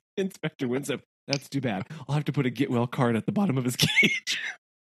loose. Inspector Winsip, that's too bad. I'll have to put a get well card at the bottom of his cage.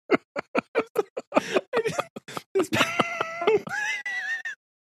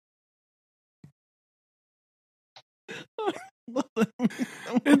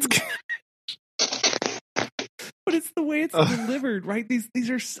 But it's the way it's delivered, right? These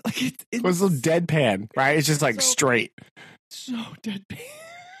are like it was a deadpan, right? It's just like straight, so deadpan.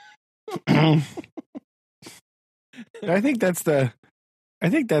 I think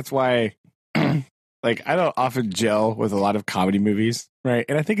that's why. Like, I don't often gel with a lot of comedy movies, right?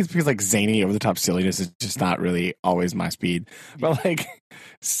 And I think it's because like zany over the top silliness is just not really always my speed. But like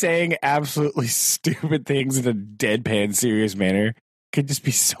saying absolutely stupid things in a deadpan serious manner could just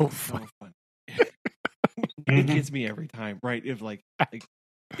be so fun. It gets me every time, right? If I think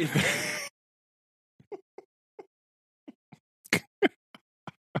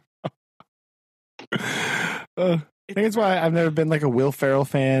it's why I've never been like a Will Ferrell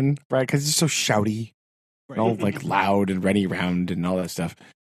fan, right? Because he's so shouty, right? And all like loud and running around and all that stuff.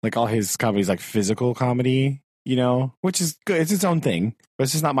 Like all his comedy is like physical comedy, you know, which is good. It's its own thing, but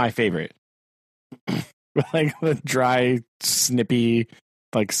it's just not my favorite. Like the dry, snippy,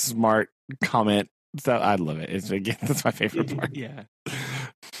 like smart comment. So I love it. It's again, that's my favorite part. Yeah.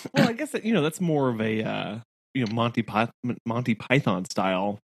 Well, I guess that, you know, that's more of a you know, Monty Python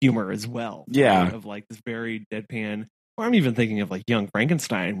style humor as well. Yeah. Right? Of like this very deadpan. Or I'm even thinking of like Young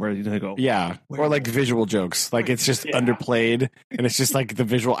Frankenstein, where they go, Yeah, or like visual jokes. Like it's just underplayed, and it's just like the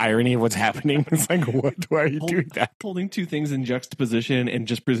visual irony of what's happening. It's like, what? Why are you doing that? Holding two things in juxtaposition and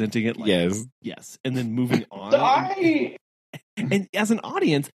just presenting it like yes, and then moving on. And as an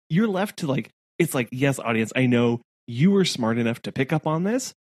audience, you're left to like, it's like, yes, audience, I know you were smart enough to pick up on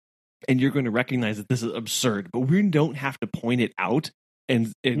this, and you're going to recognize that this is absurd, but we don't have to point it out.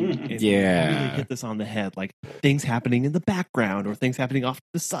 And really hit this on the head, like things happening in the background or things happening off to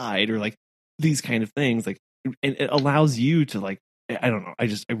the side or like these kind of things, like, and it allows you to like, I don't know, I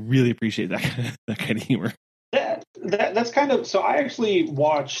really appreciate that kind of humor. That's kind of, so I actually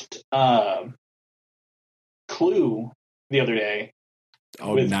watched Clue the other day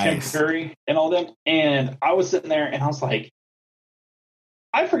with Tim Curry and all them, and I was sitting there and I was like,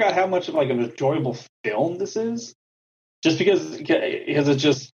 I forgot how much of like an enjoyable film this is. Just because it's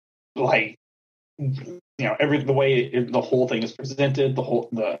just like, you know, the way the whole thing is presented, the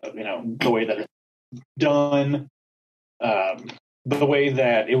way that it's done, the way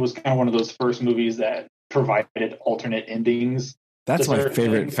that it was kind of one of those first movies that provided alternate endings. That's my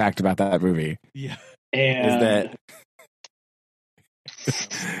favorite fact about that movie. Yeah, and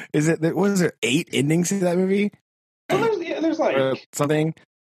was there 8 endings to that movie? Well, there's like something.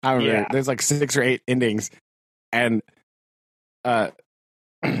 I don't remember. There's like 6 or 8 endings, and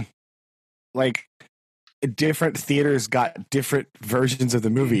like different theaters got different versions of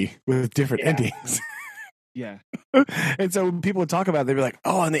the movie with different endings. Yeah. And so when people would talk about it, they'd be like,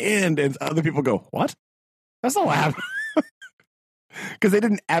 oh, in the end, and other people go, what? That's not what happened. Because they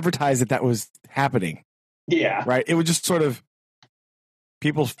didn't advertise that was happening. Yeah. Right? It was just sort of,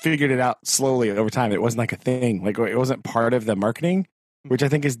 people figured it out slowly over time. It wasn't like a thing. Like it wasn't part of the marketing, which I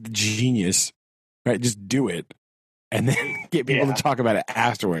think is the genius. Right? Just do it. And then get people to talk about it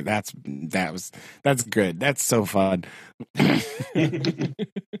afterward. That's good. That's so fun.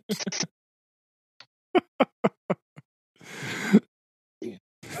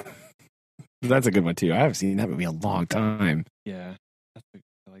 That's a good one too. I haven't seen that movie in a long time. Yeah, I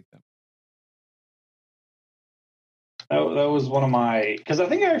like that. That was one of my, because I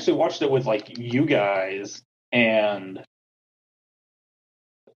think I actually watched it with like you guys, and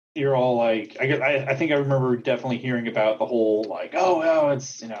you're all like, I think I remember definitely hearing about the whole like, oh,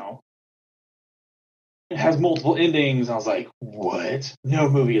 it's, you know, it has multiple endings. I was like, what? No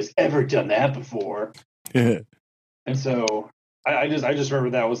movie has ever done that before. And so I just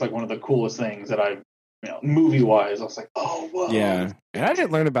remember that was like one of the coolest things that I, you know, movie wise. I was like, oh, whoa. Yeah, and I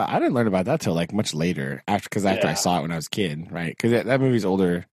didn't learn about that till like much later after I saw it when I was a kid, right? Because that movie's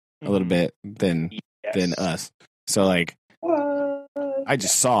older a little bit than us. So like, I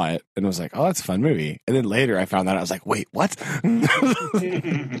just saw it and was like, oh, that's a fun movie. And then later I found out, I was like, wait, what?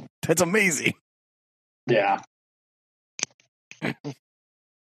 That's amazing. Yeah.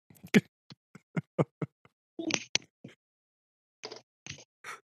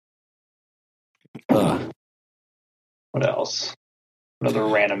 What else? Another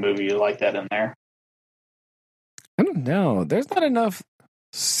random movie like that in there? I don't know. There's not enough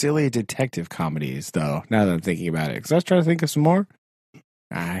silly detective comedies, though, now that I'm thinking about it. Because I was trying to think of some more.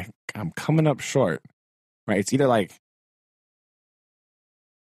 I'm coming up short. Right? It's either like,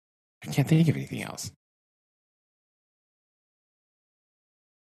 I can't think of anything else.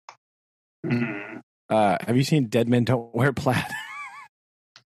 Have you seen Dead Men Don't Wear Plaid?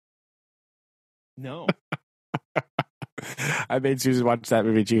 No. I made Susan watch that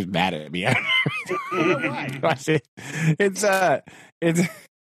movie. She was mad at me. It's the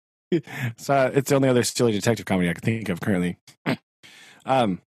only other silly detective comedy I can think of currently.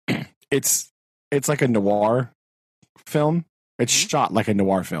 It's like a noir film. It's shot like a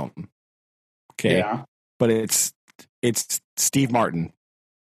noir film. Okay, yeah. But it's Steve Martin.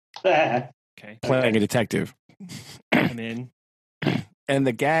 Okay. Playing a detective. I'm in. And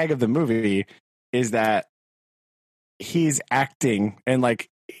the gag of the movie is that he's acting, and like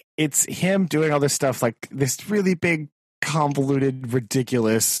it's him doing all this stuff, like this really big, convoluted,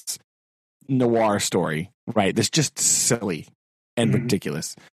 ridiculous noir story, right? That's just silly and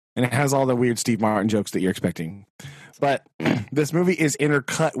ridiculous. And it has all the weird Steve Martin jokes that you're expecting. But this movie is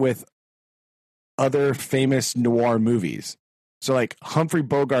intercut with other famous noir movies. So like Humphrey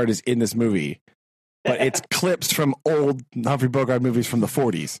Bogart is in this movie, but it's clips from old Humphrey Bogart movies from the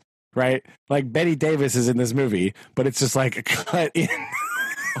 40s, right? Like Betty Davis is in this movie, but it's just like cut in.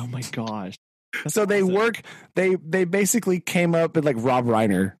 Oh my gosh. So they they basically came up with, like, Rob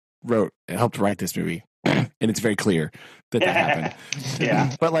Reiner helped write this movie. And it's very clear that happened.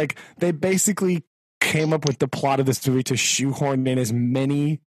 Yeah. But, like, they basically came up with the plot of this movie to shoehorn in as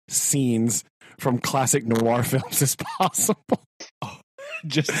many scenes from classic noir films as possible.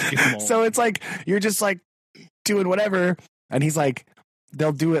 Just to get them all. So it's like, you're just like doing whatever. And he's like,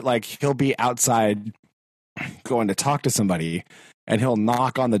 they'll do it like he'll be outside going to talk to somebody and he'll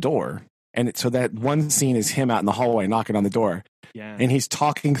knock on the door. And so that one scene is him out in the hallway knocking on the door. Yeah. And he's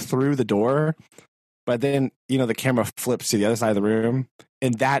talking through the door. But then, the camera flips to the other side of the room.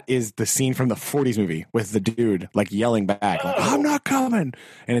 And that is the scene from the 40s movie with the dude like yelling back, like, I'm not coming.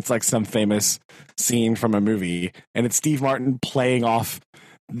 And it's like some famous scene from a movie. And it's Steve Martin playing off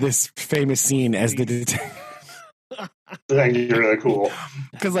this famous scene as the detective. That's actually really cool.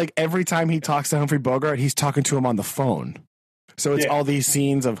 Because like every time he talks to Humphrey Bogart, he's talking to him on the phone. So it's all these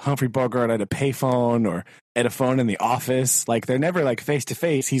scenes of Humphrey Bogart at a payphone or at a phone in the office. Like they're never like face to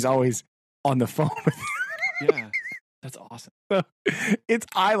face. He's always on the phone. Yeah. That's awesome. So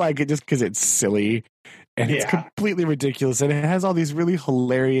I like it just because it's silly and it's completely ridiculous. And it has all these really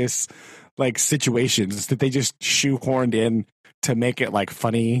hilarious like situations that they just shoehorned in to make it like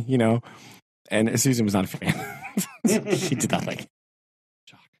funny, And Susan was not a fan. She did not like it.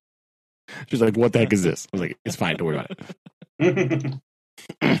 She's like, what the heck is this? I was like, it's fine. Don't worry about it.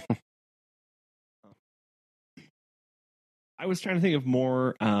 I was trying to think of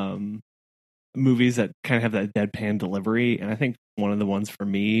more movies that kind of have that deadpan delivery. And I think one of the ones for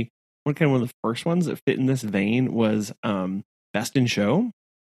me, one of the first ones that fit in this vein was Best in Show.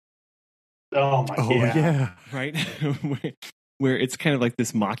 Oh, my God. Yeah. Right? Where it's kind of like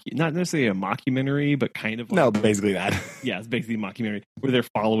this not necessarily a mockumentary, but kind of like, no, basically that. Yeah, it's basically a mockumentary where they're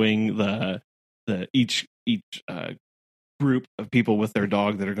following the each group of people with their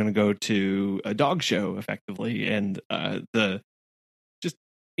dog that are going to go to a dog show effectively, and the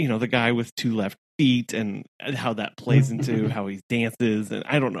guy with two left feet and how that plays into how he dances, and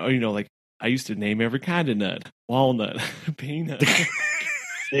I don't know, like I used to name every kind of nut: walnut, peanut,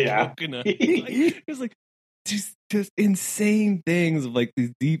 coconut. It was like just insane things of like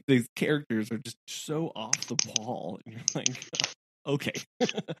these characters are just so off the wall, and you're like, okay,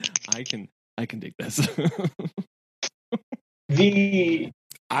 I can dig this.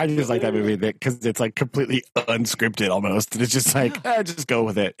 I just like that movie because it's like completely unscripted almost. And it's just like, just go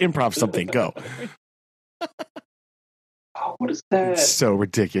with it. Improv something, go. Oh, what is that? It's so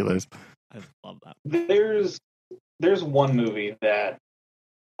ridiculous. I love that. There's one movie that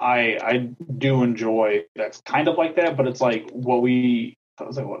I do enjoy that's kind of like that, but it's like what we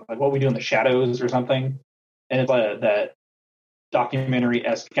do in the shadows or something. And it's like that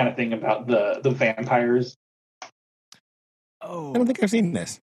documentary-esque kind of thing about the vampires. Oh, I don't think I've seen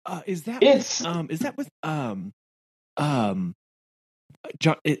this. Is that with John?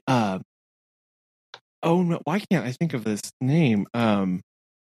 Oh no! Why can't I think of this name? Hold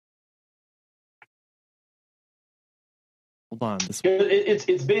on. It's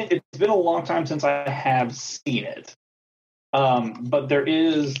been a long time since I have seen it. But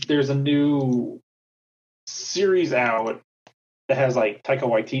there's a new series out that has like Taika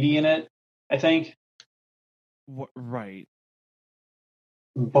Waititi in it, I think. Right.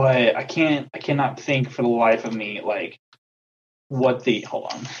 But I cannot think for the life of me like what the hold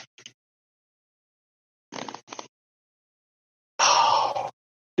on.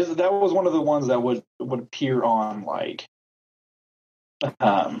 Because that was one of the ones that would appear on like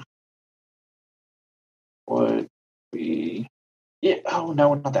would be oh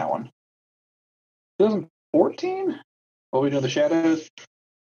no, not that one. 2014? What we do in the shadows?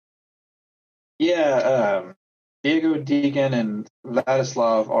 Yeah, Diego Deegan and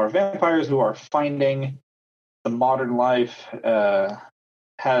Vladislav are vampires who are finding the modern life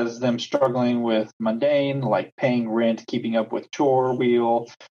has them struggling with mundane, like paying rent, keeping up with chore wheel,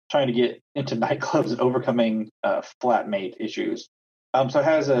 trying to get into nightclubs and overcoming flatmate issues. So it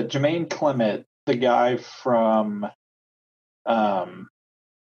has Jermaine Clement, the guy from Flight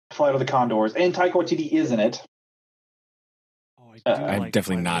of the Condors, and Taika Waititi is in it. Oh, I've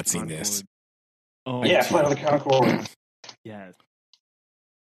definitely not seen this. Oh, yeah, Flight of the Concords. Yes.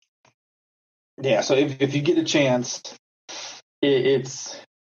 Yeah, so if you get a chance, it's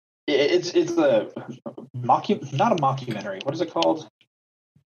a not a mockumentary. What is it called?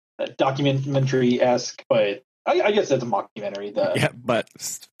 Documentary-esque, but I guess it's a mockumentary. But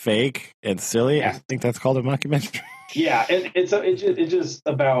fake and silly. I think that's called a mockumentary. Yeah, it's just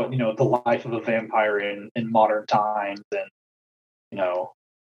about the life of a vampire in modern times and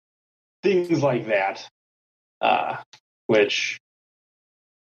things like that, which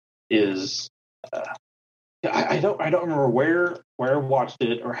is I don't remember where I watched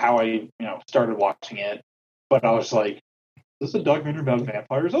it or how I started watching it, but I was like, "This is a documentary about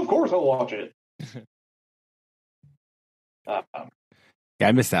vampires. Of course, I'll watch it." Yeah,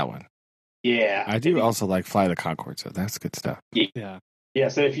 I missed that one. Yeah, I do also like Fly the Concords, so that's good stuff. Yeah. Yeah,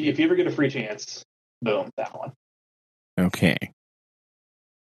 so if you ever get a free chance, boom, that one. Okay.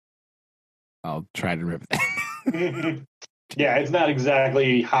 I'll try to rip that. Yeah, it's not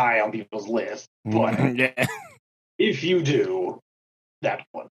exactly high on people's list, but yeah. if you do, that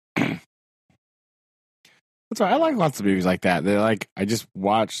one. That's right. I like lots of movies like that. They're like, I just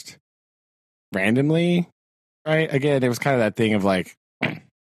watched randomly, right? Again, it was kind of that thing of like,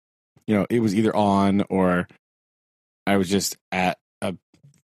 it was either on or I was just at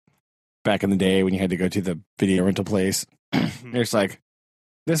back in the day when you had to go to the video rental place. It's like,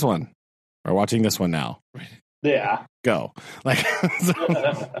 this one. We're watching this one now. Yeah. Go. Like, so,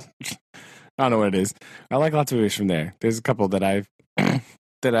 I don't know what it is. I like lots of movies from there. There's a couple that I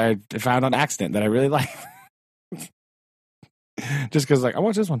found on accident that I really like. Just because, like, I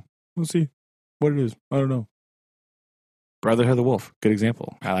watched this one. We'll see what it is. I don't know. Brotherhood of the Wolf, good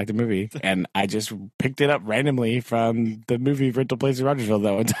example. I like the movie, and I just picked it up randomly from the movie rental place in Rogersville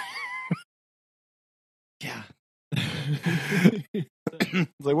that one time. Yeah. It's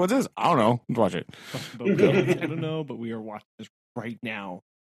like, what's this? I don't know. Let's watch it. I don't know, but we are watching this right now.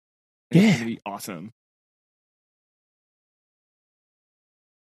 Yeah. It's going to be awesome.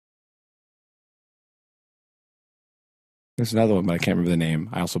 There's another one, but I can't remember the name.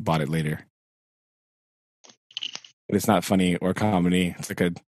 I also bought it later. But it's not funny or comedy. It's like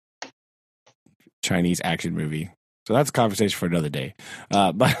a Chinese action movie. So that's a conversation for another day.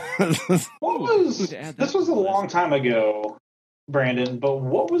 But this was a long time ago, Brandon, but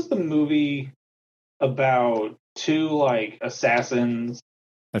what was the movie about two like assassins?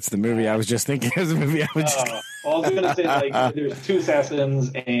 That's the movie I was just thinking. It was the movie I was just... I was going to say, like, there's two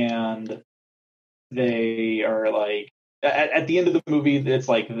assassins and they are like at the end of the movie, it's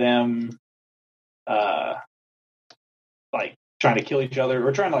like them like trying to kill each other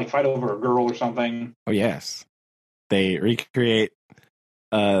or trying to like fight over a girl or something. Oh yes, they recreate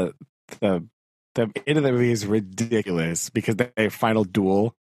the end of the movie is ridiculous because their final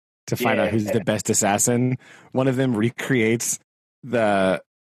duel to find out who's the best assassin. One of them recreates the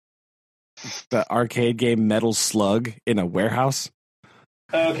arcade game Metal Slug in a warehouse.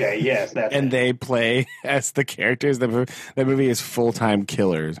 Okay, yes, and they play as the characters. The movie is Full-Time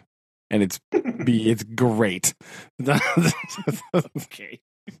Killers, and it's great. Okay,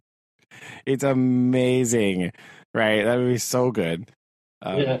 it's amazing, right? That movie's so good.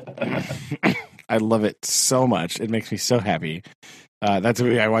 I love it so much. It makes me so happy. That's a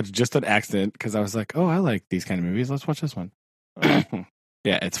movie I watched just on accident because I was like, "Oh, I like these kind of movies. Let's watch this one."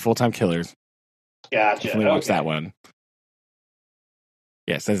 Yeah, it's Full-Time Killers. Gotcha. Definitely watch that one.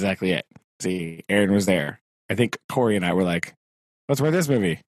 Yes, that's exactly it. See, Aaron was there. I think Corey and I were like, let's watch this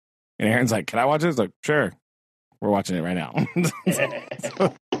movie. And Aaron's like, can I watch this? Like, sure. We're watching it right now.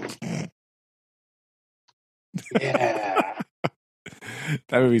 Yeah.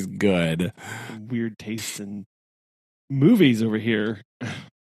 That movie's good. Weird taste in movies over here.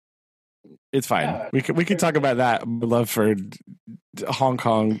 It's fine. We could talk about that. Love for Hong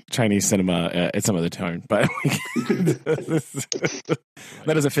Kong Chinese cinema at some other time, but that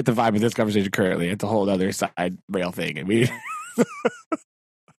doesn't fit the vibe of this conversation currently. It's a whole other side rail thing, and we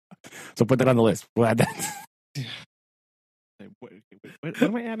so put that on the list. We'll add that. What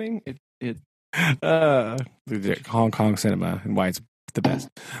am I adding? Hong Kong cinema and why it's the best.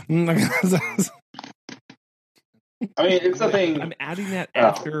 I mean, it's the thing. I'm adding that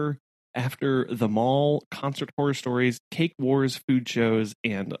after the mall, concert horror stories, cake wars, food shows,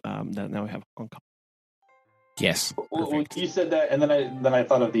 and now we have Hong Kong. Yes, well, you said that, and then I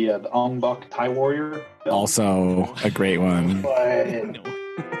thought of the Ong Bak Thai Warrior film. Also a great one. But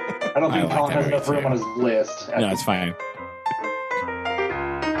I don't think Colin has enough room on his list. No, it's fine.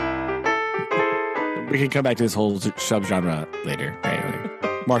 We can come back to this whole subgenre later.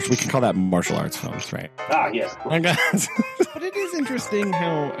 Right? We can call that martial arts films, right? Ah, yes. But it is interesting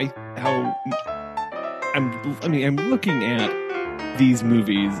how I'm looking at these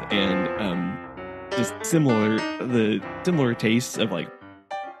movies and just similar tastes of like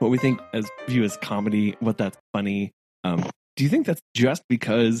what we think view as comedy, what that's funny. Do you think that's just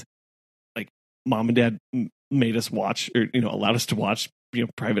because like mom and dad made us watch or allowed us to watch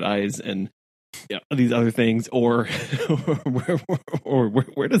Private Eyes and these other things, or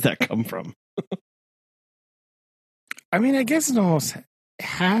where does that come from? I mean, I guess it almost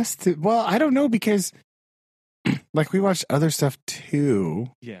has to. Well, I don't know, because like we watched other stuff too.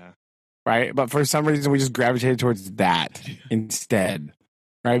 Yeah. Right. But for some reason we just gravitated towards that instead.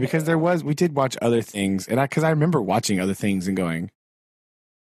 Right. Because we did watch other things. And because I remember watching other things and going,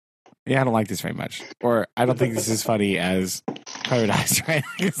 yeah, I don't like this very much. Or I don't think this is funny as Paradise, right?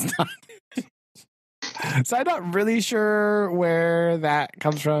 It's not. So I'm not really sure where that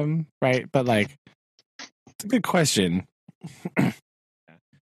comes from. Right. But like, it's a good question.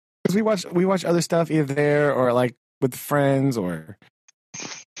 Because we watch other stuff either there or like with friends or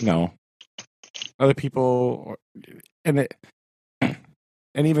other people, and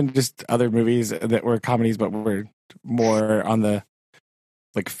even just other movies that were comedies, but were more on the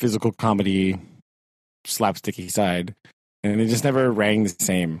like physical comedy, slapsticky side, and it just never rang the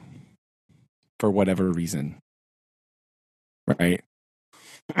same for whatever reason, right?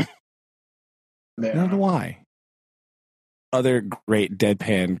 I don't know why. Other great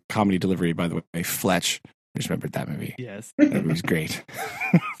deadpan comedy delivery, by the way, Fletch. I just remembered that movie. Yes, that movie was great.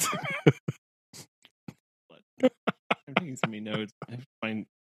 I'm taking so many notes.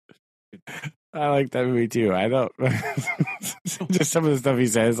 I like that movie too. I don't just some of the stuff he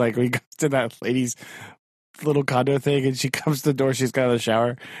says. Like we go to that lady's little condo thing, and she comes to the door. She's got out of the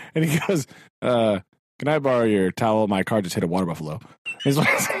shower, and he goes, "Can I borrow your towel? My car just hit a water buffalo." He's like,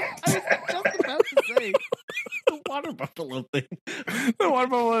 I was just about to say the water buffalo thing. The water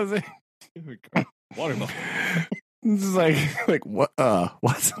buffalo thing. Water buffalo. This is like what?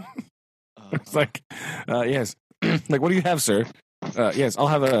 What? It's like, yes. Like, what do you have, sir? Yes, I'll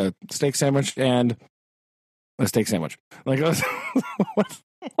have a steak sandwich and a steak sandwich. Like,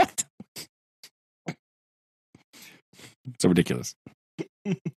 what? So ridiculous.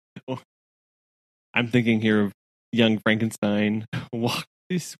 Well, I'm thinking here of Young Frankenstein. Walk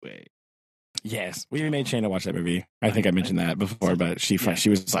this way. Yes, we made Shayna watch that movie. I think I mentioned that before, but she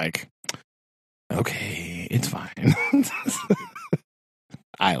was like, "Okay, it's fine."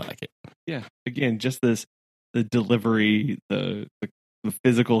 I like it. Yeah. Again, just the delivery, the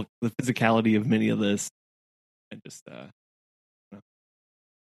physicality of many of this, and just gosh,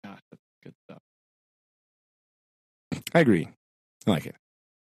 that's good stuff. I agree. I like it.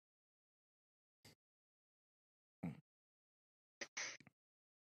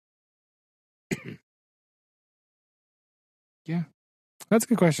 Yeah, that's a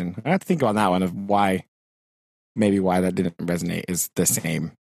good question. I have to think on that one of why that didn't resonate is the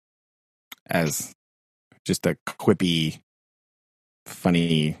same as just a quippy,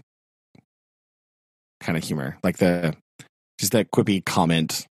 funny kind of humor, like just that quippy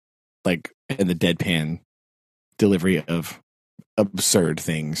comment, like in the deadpan delivery of absurd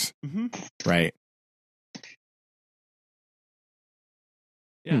things, right?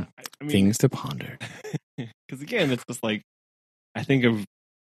 Yeah, I mean, things to ponder. Because again, it's just like I think of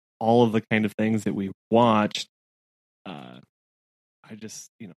all of the kind of things that we watched. I just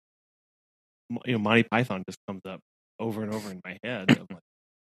Monty Python just comes up over and over in my head. I'm like,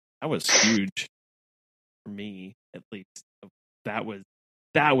 that was huge for me, at least. That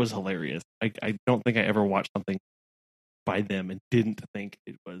was hilarious. I don't think I ever watched something by them and didn't think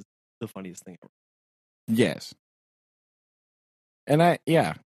it was the funniest thing ever. Yes. And I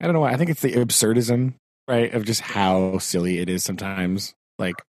don't know why. I think it's the absurdism, right, of just how silly it is sometimes.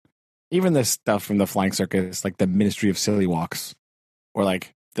 Like, even the stuff from the Flying Circus, like the Ministry of Silly Walks, or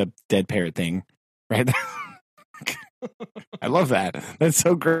like the Dead Parrot thing, right? I love that. That's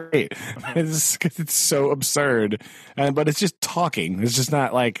so great. It's so absurd, but it's just talking. It's just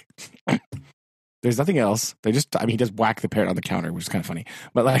not like there's nothing else. He just whack the parrot on the counter, which is kind of funny.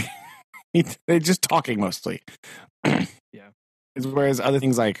 But like, they're just talking mostly. Yeah. Whereas other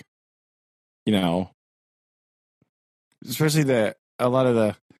things like, especially a lot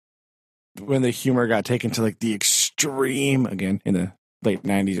of when the humor got taken to like the extreme again in the late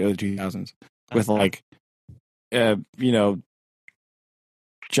 90s, early 2000s with like,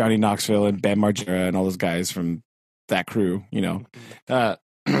 Johnny Knoxville and Ben Margera and all those guys from that crew,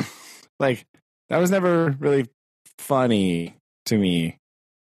 like that was never really funny to me.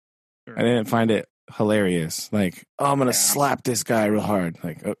 Sure. I didn't find it hilarious. Like, I'm going to slap this guy real hard.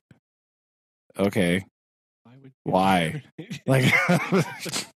 Like, okay. Why? Like,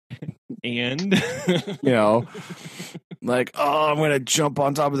 and like, I'm going to jump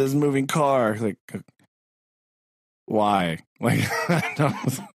on top of this moving car. Like, why? Like,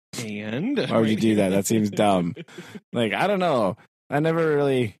 and why would you do that? That seems dumb. Like, I don't know. I never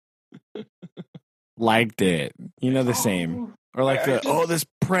really liked it. The same. Or like this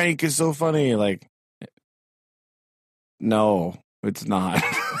prank is so funny. Like, no, it's not.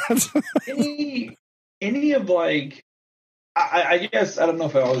 any of like, I guess I don't know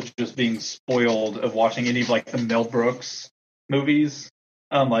if I was just being spoiled of watching any of like the Mel Brooks movies,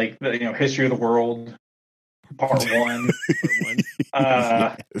 like the History of the World Part 1.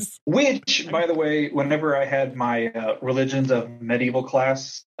 Yes. Which, by the way, whenever I had my religions of medieval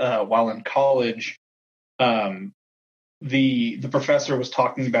class while in college, the professor was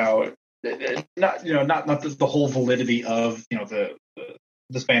talking about not the whole validity of the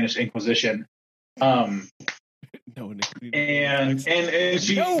Spanish Inquisition. No one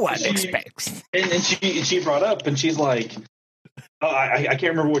expects. And she brought up, and she's like, I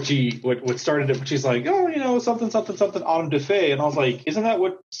can't remember what started it, but she's like, something autumn de fe, and I was like, isn't that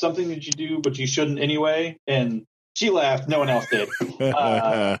something that you do, but you shouldn't anyway? And she laughed. No one else did.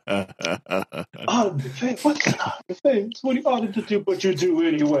 Autumn de fe? What's an autumn de fe? It's what you ought to do, but you do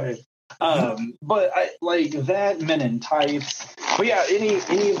anyway. But I like that Men in Tights. But yeah, any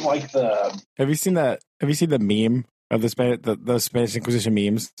of like the. Have you seen that? Have you seen the meme of the Spanish Inquisition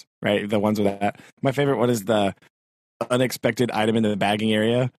memes? Right, the ones with that. My favorite one is the unexpected item in the bagging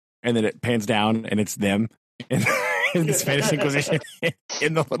area, and then it pans down, and it's them in the Spanish Inquisition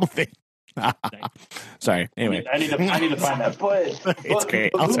in the little thing. Sorry. Anyway, I need to find that, but it's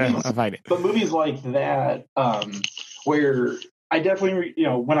great. I'll find it. But movies like that, where I definitely,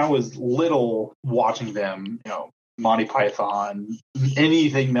 when I was little watching them, Monty Python,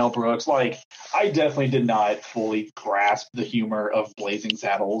 anything Mel Brooks, like I definitely did not fully grasp the humor of Blazing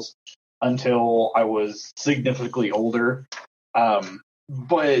Saddles until I was significantly older.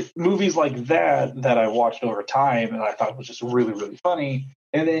 But movies like that I watched over time and I thought was just really, really funny.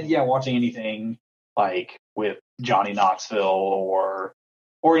 And then, watching anything like with Johnny Knoxville or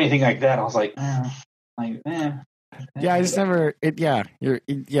anything like that, I was like, Yeah, I just never. It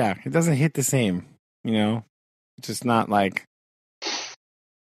doesn't hit the same. It's just not like.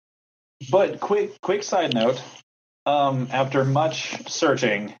 But quick side note. After much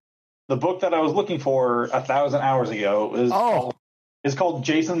searching, the book that I was looking for 1,000 hours ago is called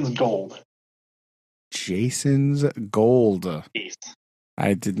Jason's Gold. Jason's Gold. Yes.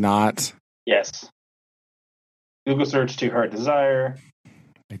 I did not. Yes. Google search To Heart Desire.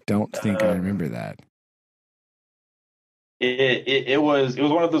 I don't think I remember that. It was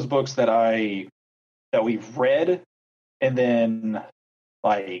one of those books that we read, and then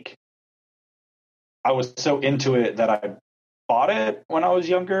like I was so into it that I bought it when I was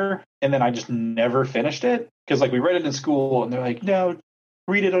younger, and then I just never finished it because like we read it in school, and they're like, no,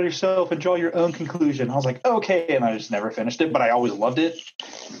 read it on yourself and draw your own conclusion. I was like, okay, and I just never finished it, but I always loved it,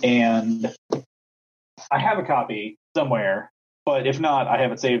 and I have a copy somewhere, but if not, I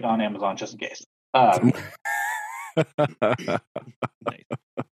have it saved on Amazon just in case.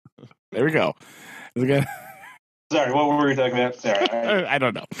 There we go. Sorry, what were we talking about? Sorry, I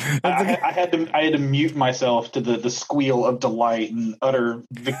don't know. I had to mute myself to the squeal of delight and utter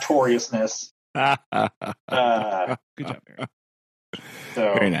victoriousness. Good job, Aaron.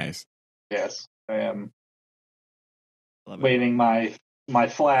 So, very nice. Yes, I am waving my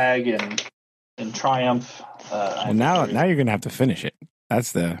flag in triumph. Well, now you're gonna have to finish it.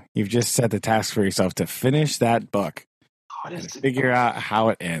 You've just set the task for yourself to finish that book and figure out how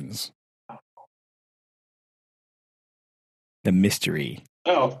it ends. The mystery.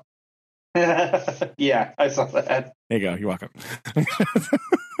 Oh. Yeah, I saw that. There you go. You're welcome.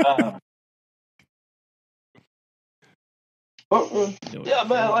 Yeah,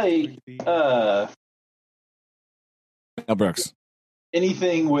 but like Mel Brooks.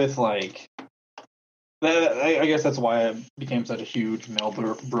 Anything with like that, I guess that's why I became such a huge Mel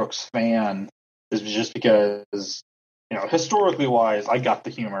Brooks fan, is just because historically wise, I got the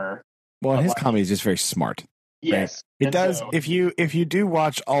humor. Well, his comedy is just very smart. Yes, right? It does. So, if you do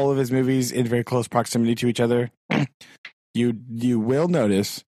watch all of his movies in very close proximity to each other, you will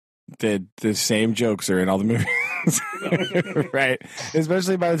notice that the same jokes are in all the movies, right?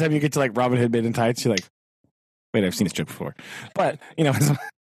 Especially by the time you get to like Robin Hood Men in Tights, you're like, wait, I've seen this joke before. But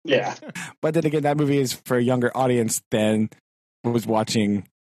yeah. But then again, that movie is for a younger audience than was watching,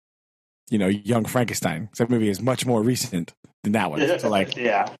 Young Frankenstein. So that movie is much more recent than that one. So like,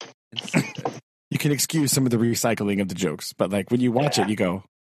 yeah. You can excuse some of the recycling of the jokes, but like when you watch it, you go,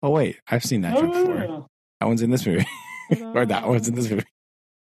 "Oh wait, I've seen that joke before. That one's in this movie, or that one's in this movie."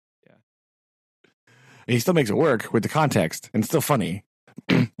 Yeah, and he still makes it work with the context, and it's still funny.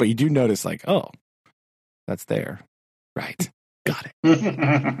 But you do notice, like, oh, that's there, right? Got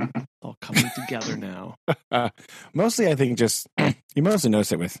it. All coming together now. Mostly, I think you mostly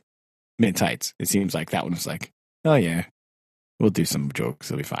notice it with Men in Tights. It seems like that one was like, oh yeah, We'll do some jokes.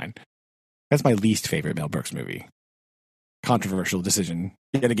 It'll be fine. That's my least favorite Mel Brooks movie. Controversial decision.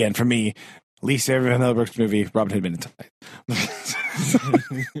 Yet again, for me, least favorite Mel Brooks movie, Robin Hood Men in Tights.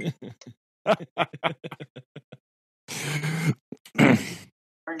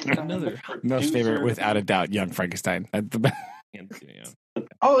 Another Most favorite, without a doubt, Young Frankenstein.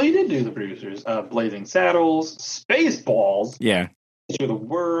 Oh, he did do the producers. Blazing Saddles, Spaceballs, Yeah. History of the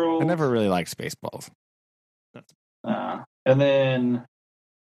World. I never really liked Spaceballs. And then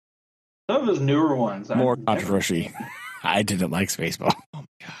some of his newer ones. More controversy. I didn't like Spaceball. Oh my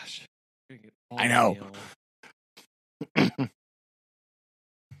gosh. I know.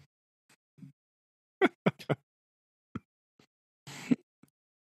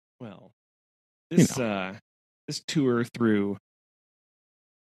 Well, this this tour through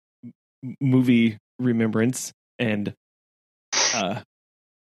movie remembrance and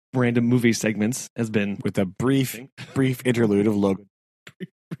random movie segments has been With a brief interlude of logo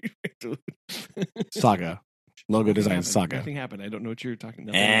saga. Logo design saga. Nothing happened. I don't know what you're talking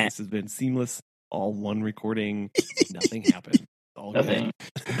about. This has been seamless. All one recording. Nothing happened. All Nothing.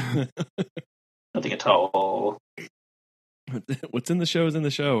 Nothing at all. What's in the show is in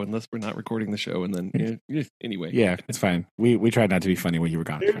the show, unless we're not recording the show. And then anyway, Yeah, it's fine. We tried not to be funny when you were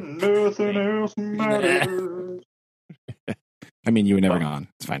gone. Nothing else matters. I mean, you were never gone.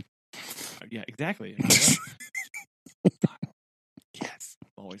 It's fine. Yeah, exactly. Yes,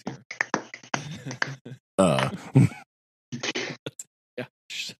 always here. Yeah,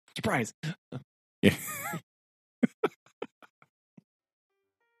 surprise. Yeah.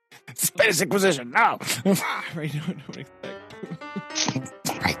 Space Inquisition, no! Right, don't expect.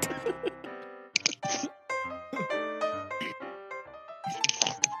 Right.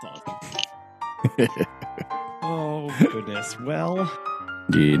 That's awesome. Oh, goodness. Well,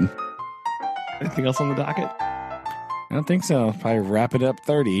 Dude. anything else on the docket? I don't think so. Probably wrap it up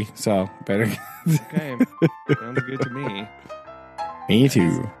 30, so better. Okay. Sounds good to me. Me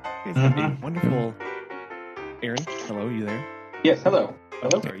too. It's going to be wonderful. Aaron, hello, you there? Yes, hello.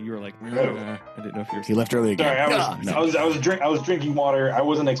 Hello. Sorry, you were like, Hello. I didn't know if you were. He left early again. Sorry, No. I was drinking water. I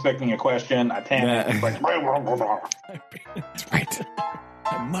wasn't expecting a question. I panicked. Yeah. Like, blah, blah, blah, blah. That's right.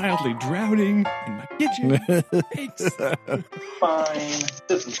 I'm mildly drowning in my kitchen. Thanks. Fine.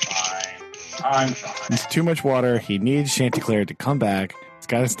 This is fine. I'm fine. It's too much water. He needs Chanticleer to come back. It's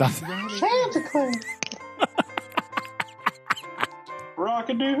got to stop. Chanticleer.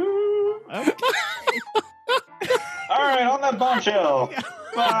 Rockadoo. Okay. All right, on that bombshell.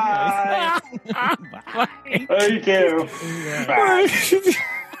 Bye. Bye. Thank you. Yeah. Bye.